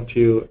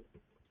 3.2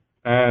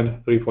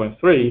 and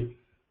 3.3,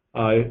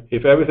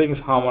 if everything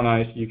is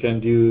harmonized, you can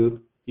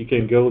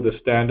go the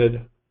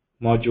standard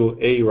Module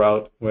A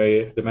route,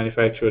 where the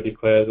manufacturer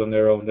declares on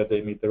their own that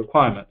they meet the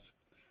requirements.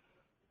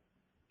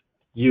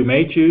 You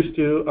may choose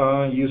to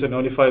use a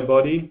notified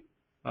body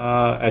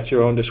at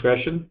your own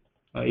discretion,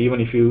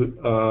 even if you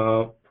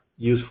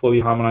use fully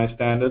harmonized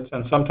standards.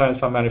 And sometimes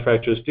some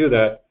manufacturers do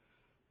that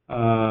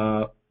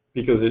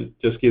because it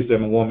just gives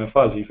them a warm and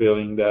fuzzy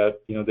feeling that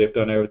they've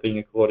done everything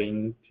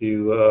according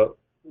to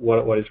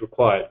what is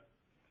required.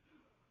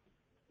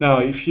 Now,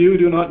 if you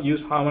do not use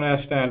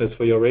harmonized standards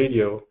for your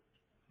radio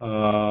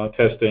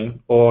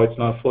testing, or it's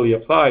not fully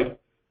applied,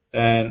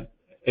 then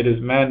it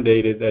is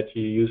mandated that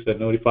you use the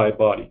notified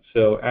body.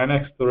 So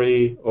Annex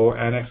 3 or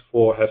Annex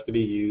 4 has to be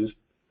used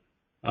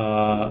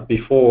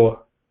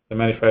before the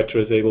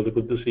manufacturer is able to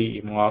put the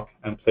CE mark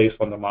and place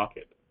on the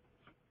market.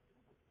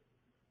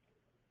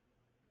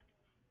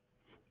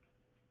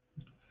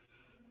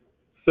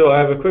 So I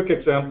have a quick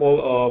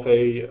example of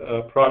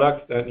a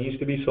product that needs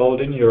to be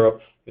sold in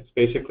Europe. It's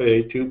basically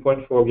a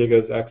 2.4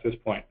 gigahertz access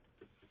point.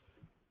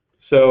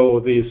 So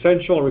the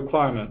essential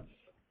requirements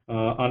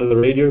under the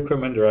Radio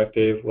Equipment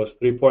Directive was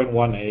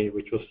 3.1a,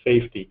 which was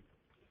safety.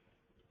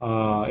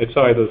 It's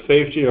either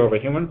safety of a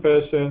human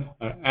person,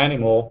 an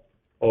animal,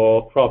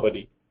 or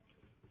property.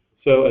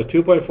 So a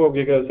 2.4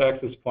 gigahertz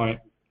access point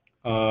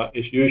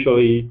is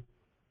usually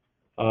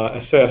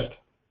assessed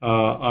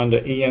under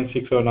EN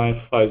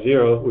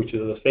 60950, which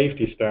is a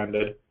safety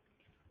standard,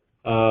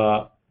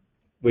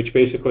 which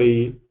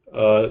basically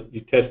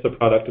you test the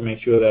product to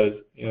make sure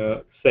that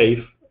it's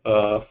safe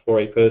for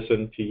a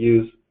person to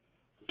use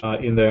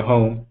in their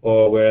home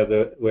or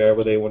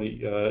wherever they want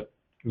to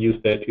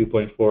use their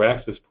 2.4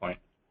 access point.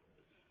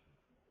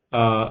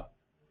 A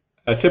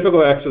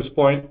typical access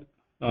point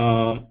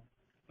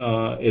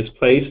is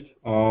placed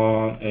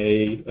on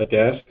a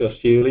desk or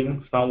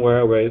ceiling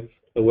somewhere where it's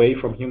away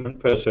from human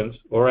persons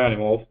or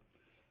animals,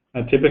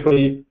 and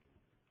typically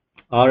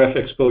RF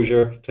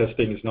exposure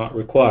testing is not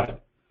required.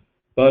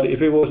 But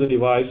if it was a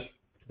device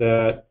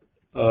that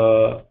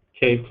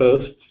came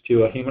close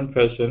to a human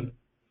person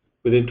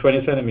within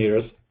 20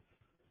 centimeters,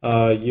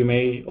 you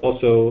may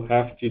also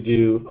have to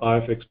do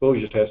RF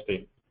exposure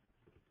testing.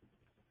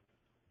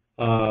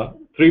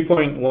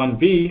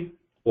 3.1b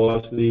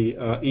was the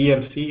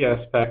EMC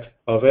aspect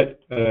of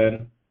it,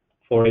 and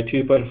for a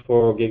 2.4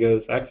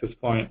 gigahertz access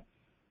point,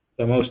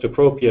 the most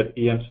appropriate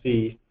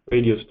EMC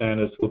radio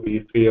standards will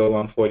be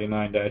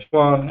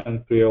 30149-1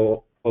 and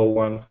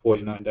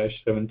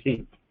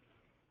 30149-17.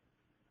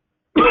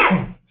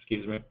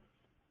 Excuse me.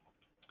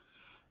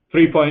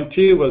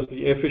 3.2 was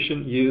the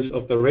efficient use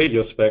of the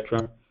radio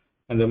spectrum,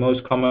 and the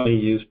most commonly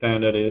used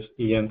standard is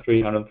EN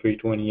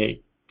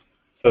 300-328.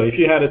 So if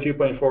you had a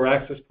 2.4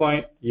 access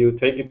point, you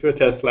take it to a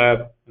test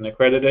lab, an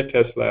accredited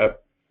test lab,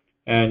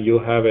 and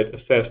you'll have it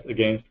assessed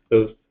against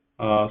those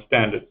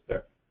standards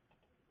there.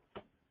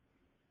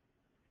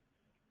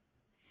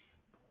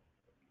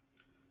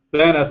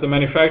 Then, as the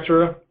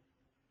manufacturer,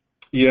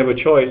 you have a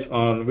choice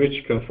on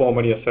which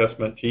conformity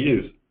assessment to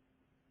use.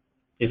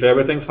 If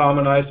everything's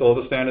harmonized, all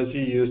the standards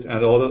you used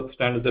and all the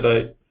standards that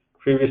I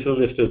previously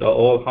listed are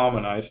all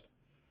harmonized,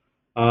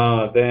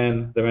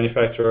 then the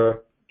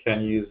manufacturer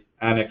can use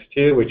Annex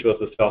 2, which was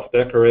the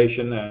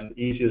self-declaration and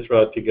easiest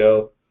route to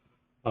go.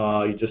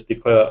 You just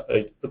declare,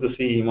 put the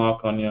CE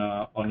mark on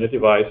your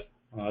device,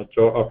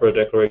 offer a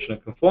declaration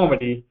of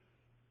conformity,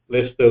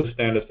 list those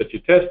standards that you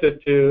tested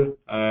to,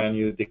 and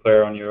you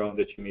declare on your own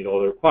that you meet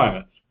all the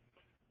requirements.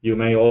 You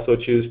may also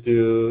choose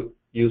to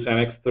use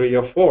Annex 3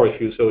 or 4 if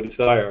you so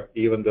desire,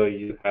 even though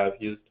you have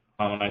used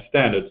harmonized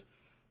standards.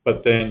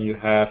 But then you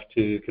have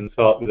to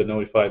consult with the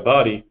notified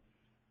body,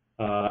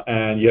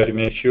 and you have to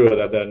make sure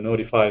that the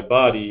notified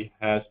body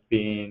has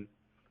been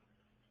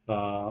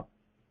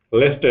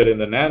listed in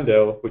the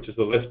NANDO, which is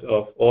a list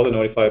of all the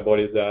notified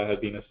bodies that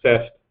have been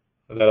assessed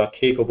that are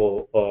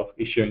capable of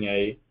issuing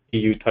a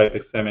EU type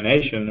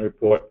examination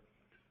report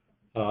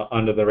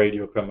under the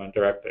Radio Equipment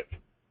Directive.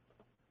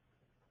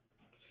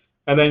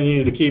 And then you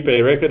need to keep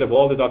a record of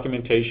all the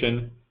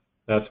documentation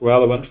that's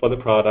relevant for the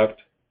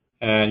product,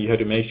 and you have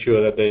to make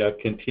sure that they are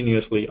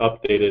continuously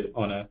updated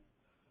on a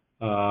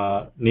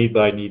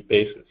need-by-need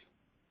basis.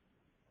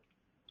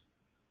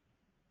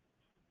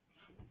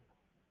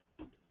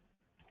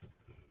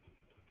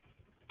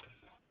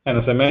 And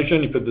as I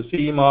mentioned, you put the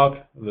CE mark,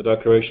 the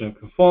declaration of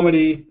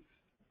conformity,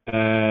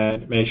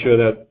 and make sure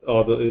that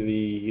all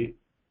the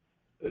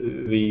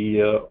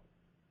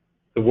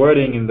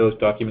wording in those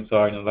documents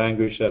are in a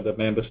language that the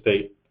member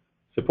state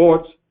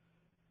supports,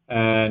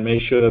 and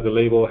make sure that the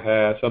label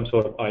has some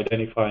sort of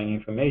identifying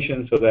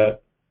information so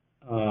that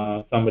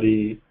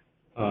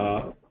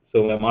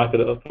so that market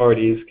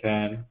authorities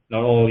can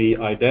not only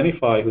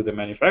identify who the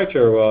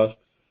manufacturer was,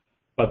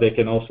 but they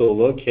can also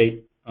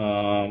locate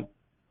them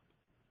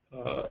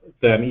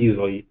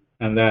easily.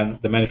 And then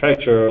the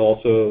manufacturer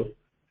also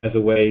has a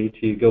way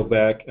to go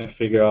back and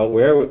figure out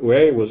where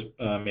it was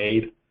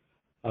made,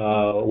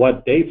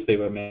 what dates they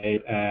were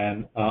made,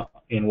 and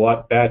in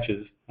what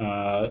batches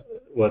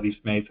were these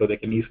made, so they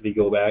can easily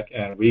go back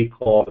and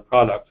recall the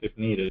products if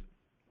needed.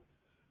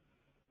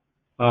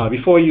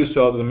 Before you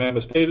sell to the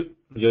member state,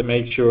 just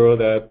make sure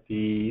that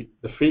the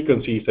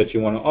frequencies that you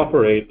want to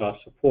operate are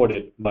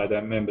supported by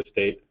that member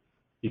state.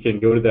 You can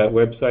go to that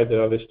website that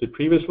I listed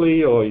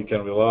previously, or you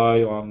can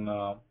rely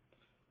on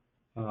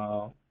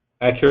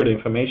accurate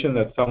information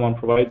that someone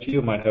provides you.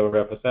 You might have a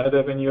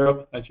representative in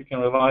Europe that you can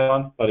rely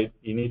on, but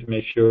you need to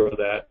make sure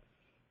that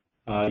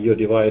your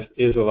device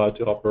is allowed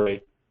to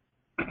operate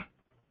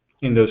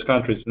in those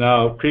countries.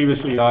 Now,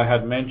 previously I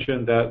had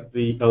mentioned that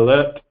the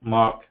alert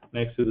mark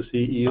next to the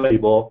CE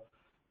label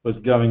was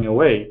going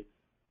away,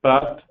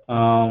 but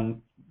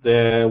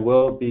there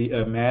will be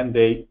a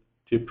mandate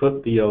to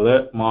put the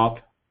alert mark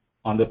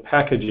on the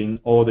packaging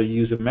or the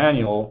user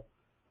manual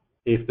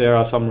if there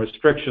are some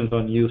restrictions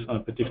on use on a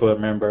particular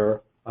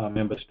member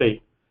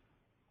state.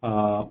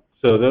 So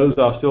those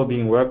are still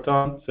being worked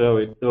on, so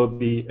it will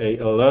be a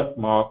alert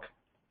mark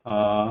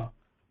on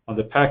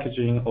the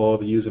packaging or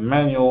the user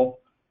manual,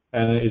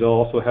 and it'll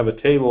also have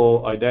a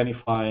table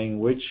identifying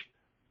which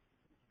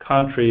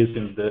countries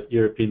in the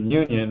European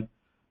Union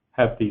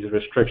have these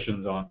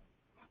restrictions on.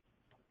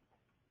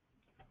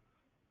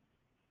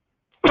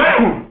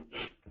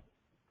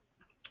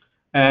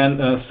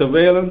 And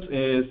surveillance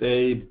is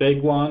a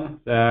big one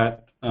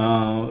that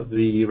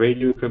the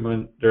Radio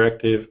Equipment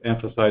Directive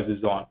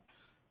emphasizes on.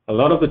 A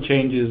lot of the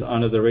changes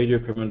under the Radio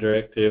Equipment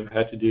Directive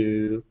had to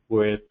do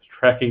with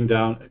tracking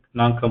down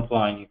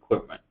non-complying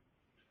equipment.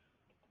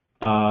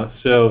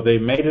 So they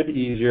made it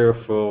easier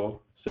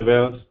for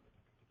surveillance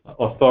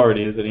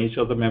authorities in each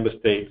of the member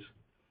states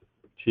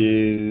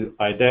to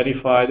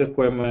identify the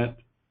equipment,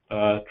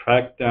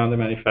 track down the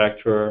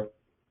manufacturer,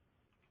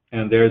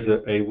 and there's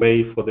a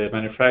way for the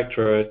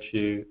manufacturer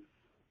to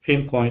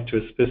pinpoint to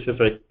a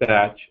specific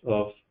batch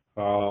of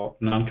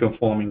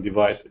non-conforming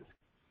devices.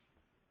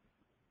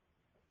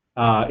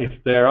 If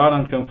there are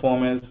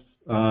non-conforming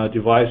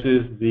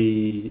devices,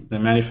 the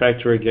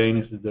manufacturer again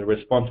is the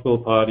responsible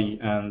party,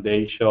 and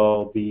they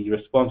shall be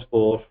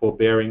responsible for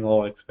bearing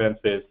all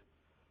expenses.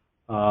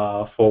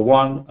 For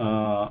one,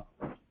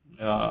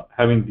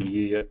 having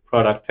the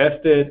product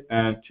tested,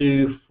 and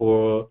two,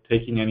 for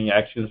taking any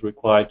actions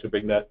required to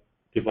bring that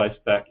device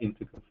back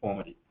into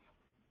conformity.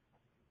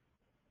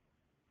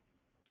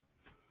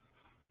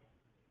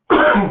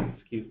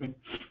 Excuse me.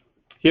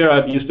 Here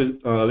I've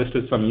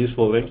listed some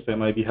useful links that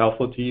might be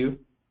helpful to you.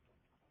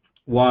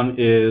 One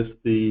is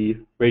the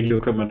Radio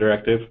Equipment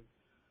Directive,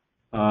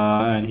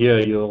 and here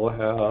you'll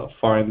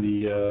find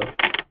the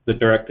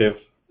directive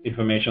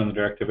information on the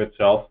directive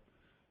itself.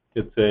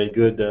 It's a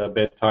good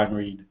bedtime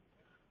read.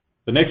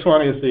 The next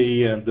one is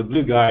the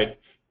Blue Guide,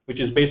 which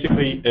is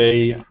basically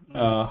a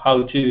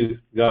how-to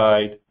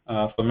guide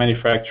for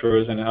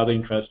manufacturers and other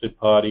interested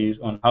parties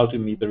on how to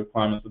meet the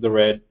requirements of the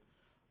RED.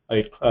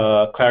 It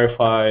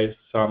clarifies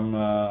some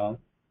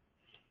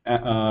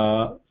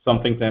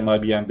things that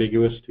might be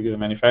ambiguous to the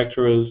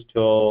manufacturers,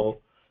 till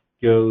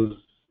goes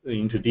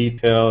into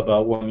detail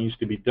about what needs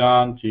to be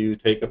done to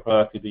take a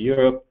product into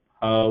Europe,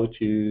 how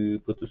to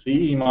put the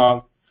CE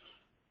mark,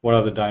 what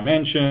are the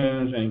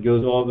dimensions, and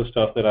goes all the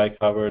stuff that I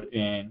covered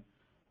in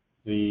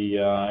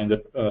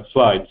the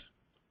slides.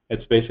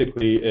 It's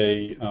basically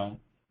a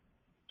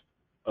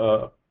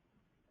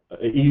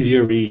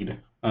easier read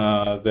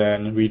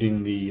than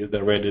reading the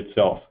RED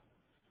itself.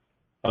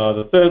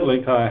 The third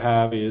link I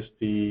have is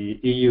the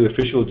EU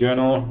official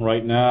journal.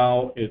 Right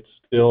now, it's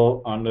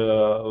still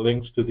under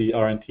links to the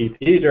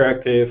R&TTE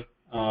directive.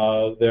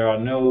 There are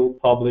no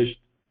published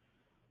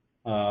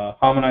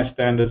harmonized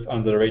standards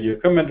under the radio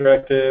equipment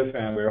directive,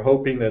 and we're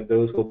hoping that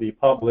those will be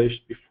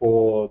published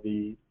before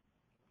the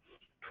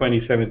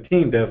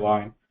 2017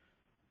 deadline.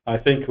 I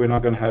think we're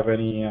not going to have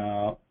any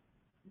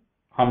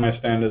harmonized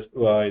standards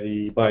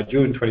by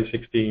June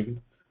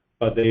 2016,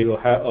 but they will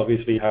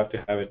obviously have to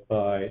have it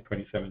by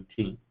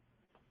 2017.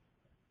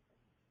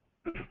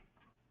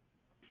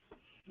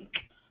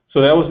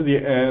 So that was the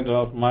end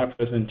of my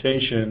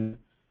presentation.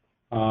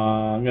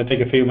 I'm going to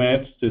take a few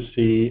minutes to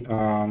see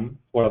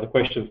what are the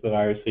questions that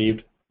I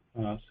received.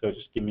 So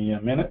just give me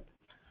a minute.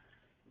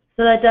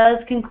 So that does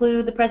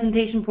conclude the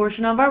presentation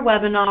portion of our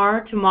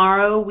webinar.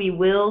 Tomorrow we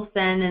will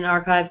send an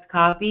archived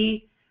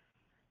copy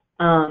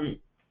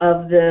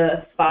of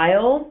the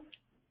files,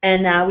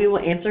 and now we will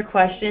answer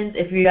questions.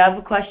 If you have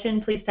a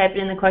question, please type it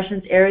in the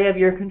questions area of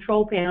your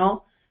control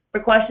panel. For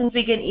questions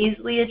we can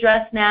easily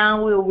address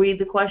now, we will read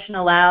the question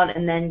aloud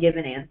and then give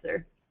an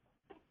answer.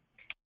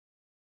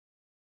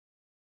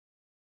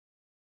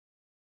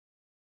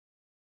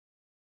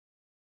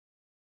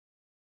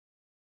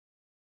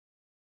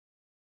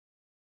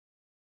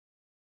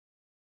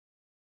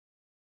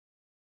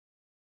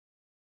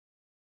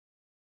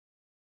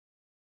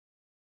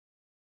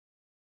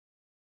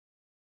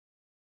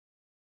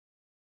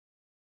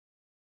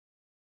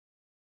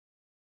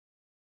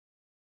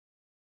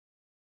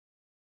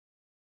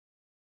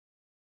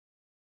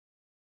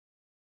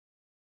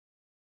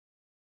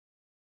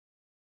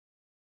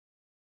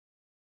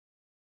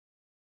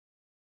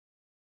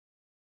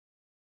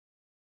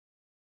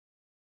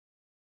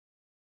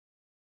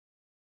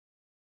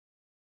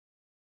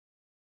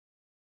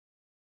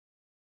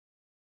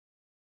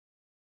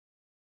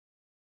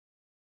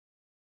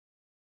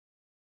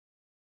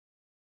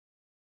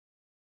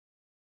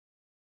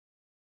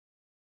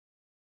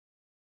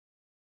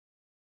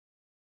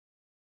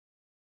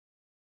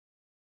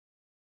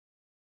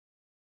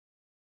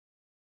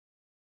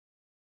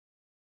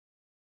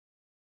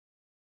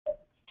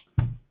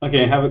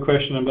 Okay, I have a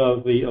question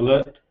about the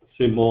alert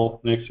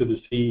symbol next to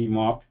the CE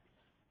mark.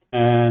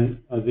 And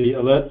the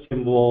alert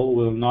symbol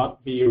will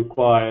not be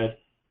required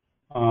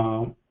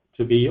to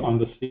be on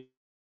the CE,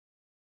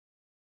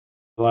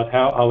 but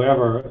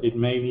however, it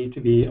may need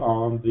to be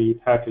on the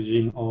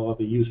packaging or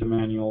the user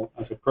manual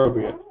as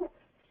appropriate.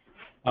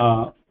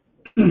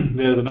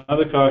 There's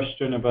another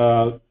question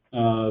about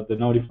the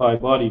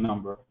notified body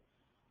number.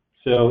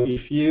 So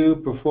if you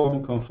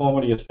perform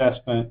conformity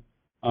assessment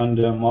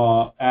under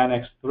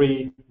Annex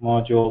 3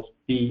 modules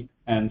B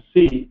and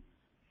C,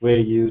 where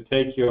you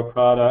take your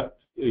product,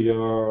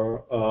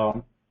 your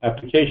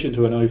application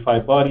to a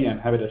notified body and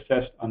have it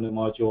assessed under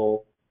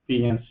module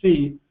B and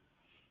C,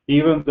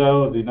 even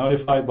though the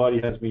notified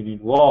body has been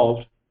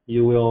involved,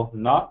 you will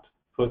not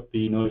put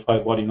the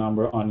notified body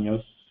number on your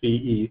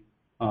CE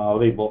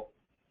label.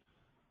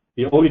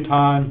 The only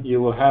time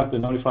you will have the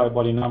notified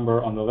body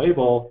number on the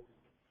label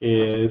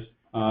is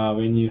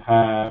when you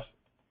have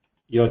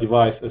your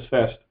device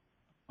assessed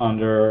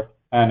under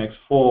Annex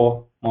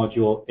 4,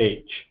 Module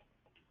H.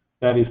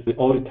 That is the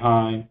only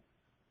time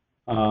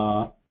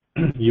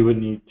you would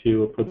need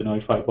to put the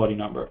notified body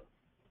number.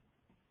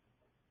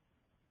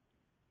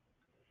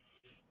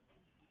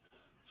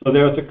 So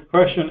there was a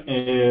question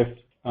if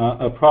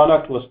a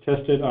product was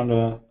tested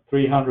under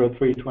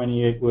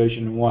 300.328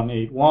 version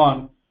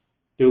 181,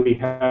 do we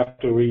have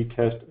to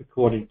retest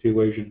according to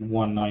version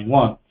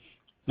 191?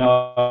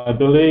 Now, I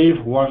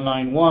believe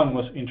 191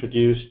 was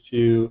introduced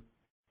to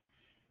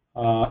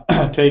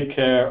take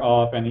care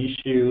of an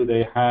issue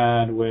they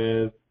had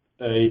with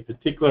a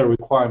particular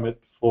requirement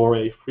for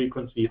a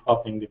frequency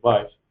hopping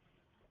device.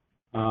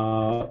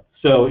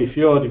 So if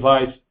your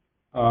device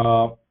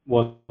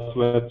was,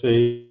 let's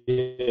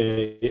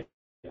say,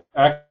 an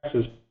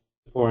access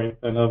point,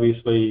 then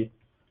obviously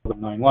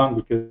 191,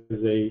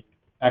 because a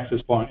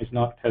access point is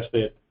not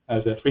tested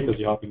as a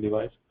frequency hopping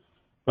device.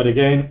 But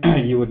again,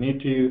 you would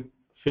need to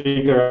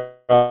figure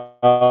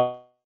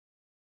out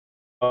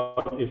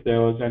if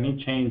there was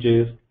any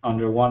changes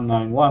under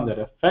 191 that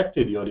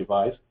affected your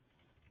device,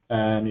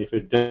 and if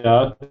it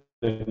does,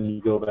 then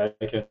you go back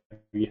and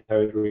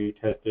have it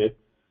retested.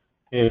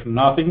 If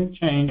nothing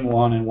changed in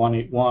 1 and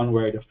 181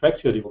 where it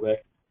affects your device,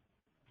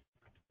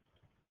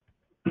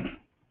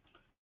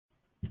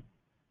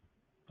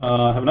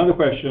 I have another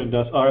question.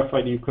 Does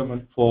RFID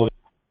equipment fall?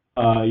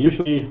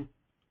 Usually,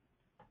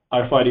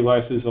 RFID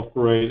devices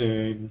operate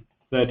in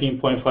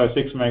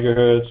 13.56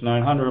 megahertz,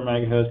 900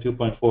 megahertz,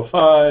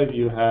 2.45.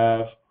 You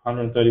have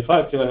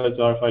 135 kilohertz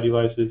RFID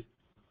devices.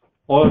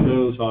 All of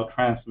those are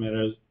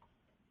transmitters,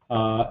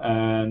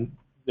 and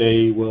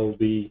they will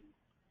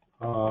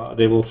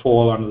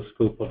fall under the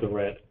scope of the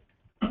RED.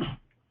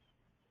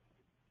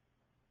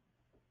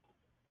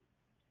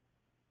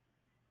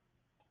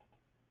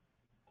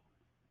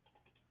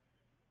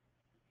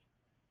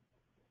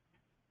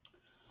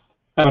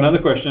 I have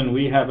another question.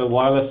 We have a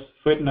wireless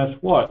fitness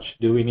watch.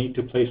 Do we need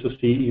to place a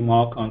CE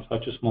mark on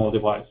such a small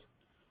device?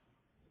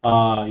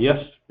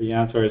 Yes, the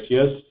answer is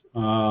yes.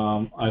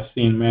 I've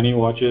seen many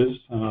watches.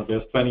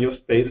 There's plenty of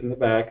space in the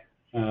back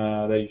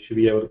that you should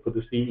be able to put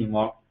the CE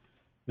mark.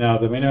 Now,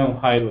 the minimum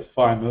height was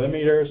 5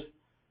 millimeters,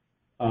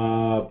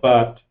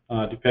 but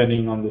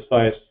depending on the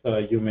size,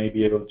 you may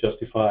be able to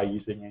justify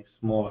using a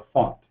smaller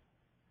font.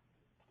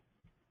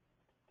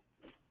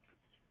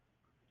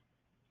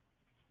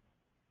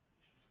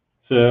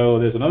 So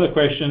there's another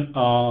question.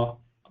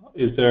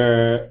 Is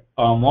there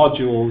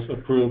modules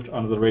approved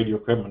under the Radio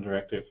Equipment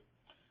Directive?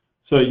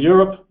 So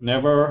Europe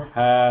never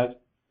had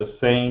the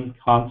same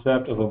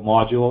concept of a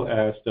module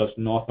as does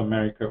North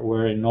America,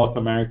 where in North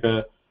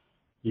America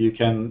you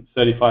can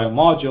certify a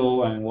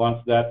module, and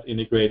once that's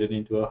integrated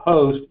into a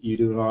host, you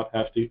do not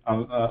have to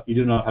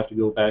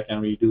go back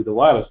and redo the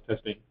wireless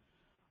testing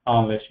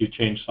unless you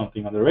change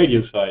something on the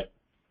radio side.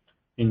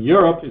 In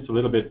Europe, it's a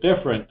little bit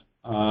different.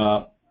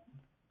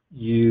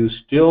 You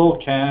still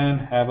can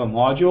have a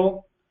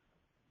module.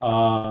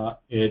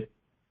 It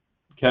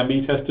can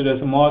be tested as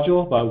a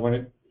module, but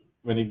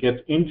when it gets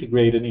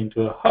integrated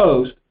into a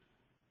host,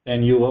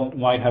 then you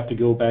might have to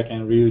go back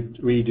and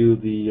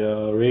redo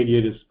the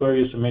radiated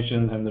spurious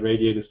emissions and the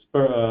radiated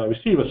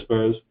receiver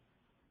spurs,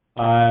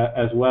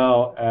 as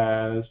well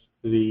as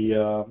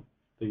the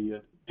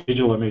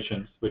digital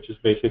emissions, which is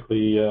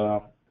basically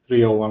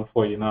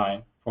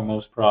 30149 for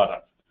most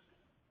products.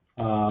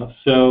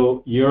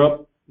 So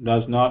Europe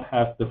does not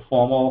have the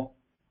formal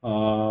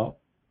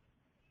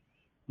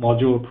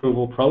module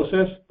approval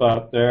process,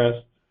 but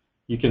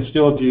you can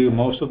still do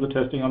most of the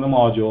testing on the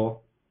module,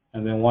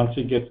 and then once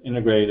it gets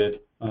integrated,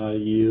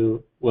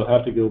 you will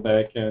have to go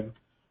back and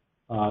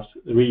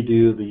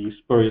redo the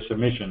spurious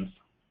emissions.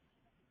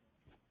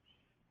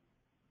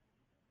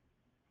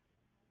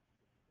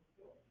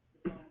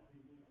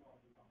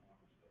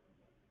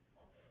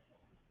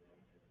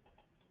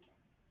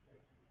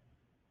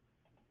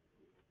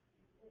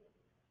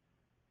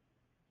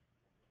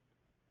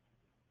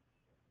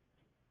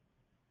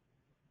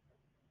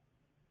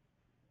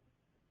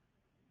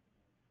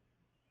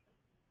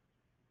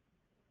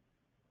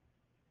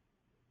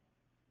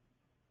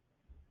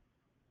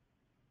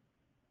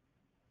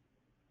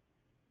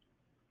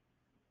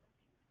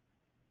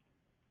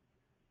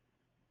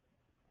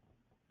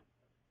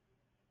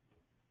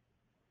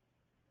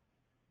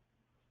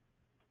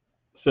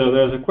 So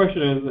there's a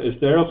question, is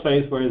there a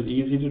place where it's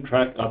easy to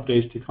track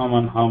updates to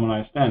common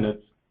harmonized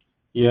standards?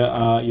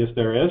 Yeah, yes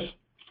there is.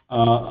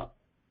 Under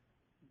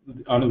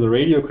the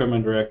Radio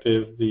Equipment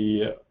Directive,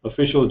 the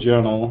official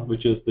journal,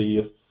 which is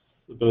the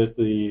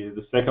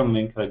second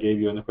link I gave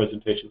you in the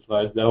presentation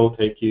slides, that will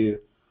take you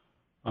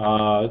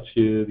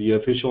to the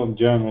official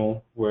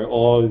journal where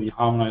all the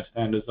harmonized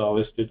standards are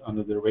listed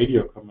under the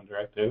Radio Equipment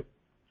Directive.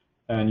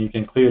 And you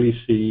can clearly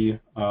see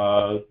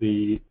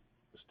the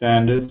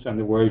standards and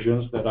the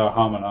versions that are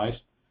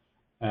harmonized,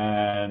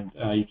 and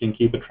you can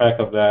keep a track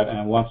of that,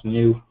 and once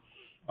new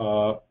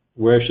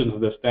versions of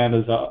the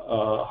standards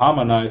are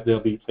harmonized, they'll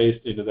be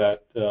placed into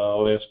that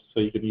list, so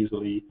you can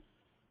easily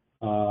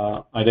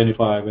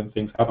identify when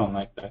things happen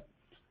like that.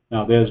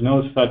 Now, there's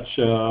no such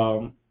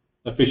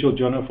official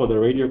journal for the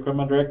Radio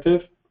Equipment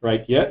Directive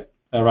right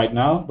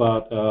now,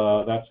 but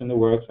that's in the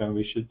works, and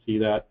we should see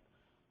that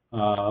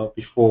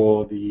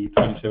before the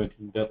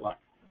 2017 deadline.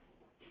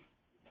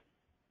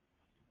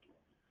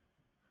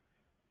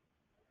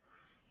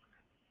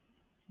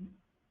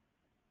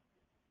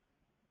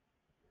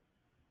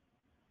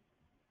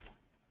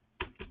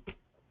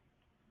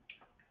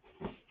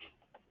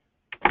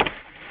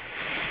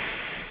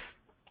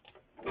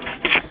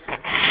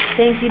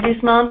 Thank you,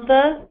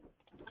 Dusmantha.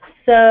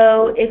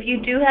 So if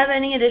you do have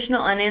any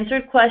additional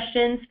unanswered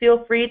questions,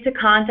 feel free to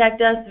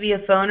contact us via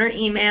phone or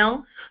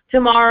email.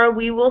 Tomorrow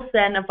we will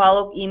send a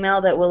follow-up email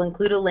that will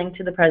include a link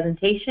to the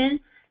presentation.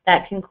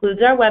 That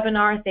concludes our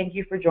webinar. Thank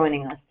you for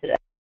joining us today.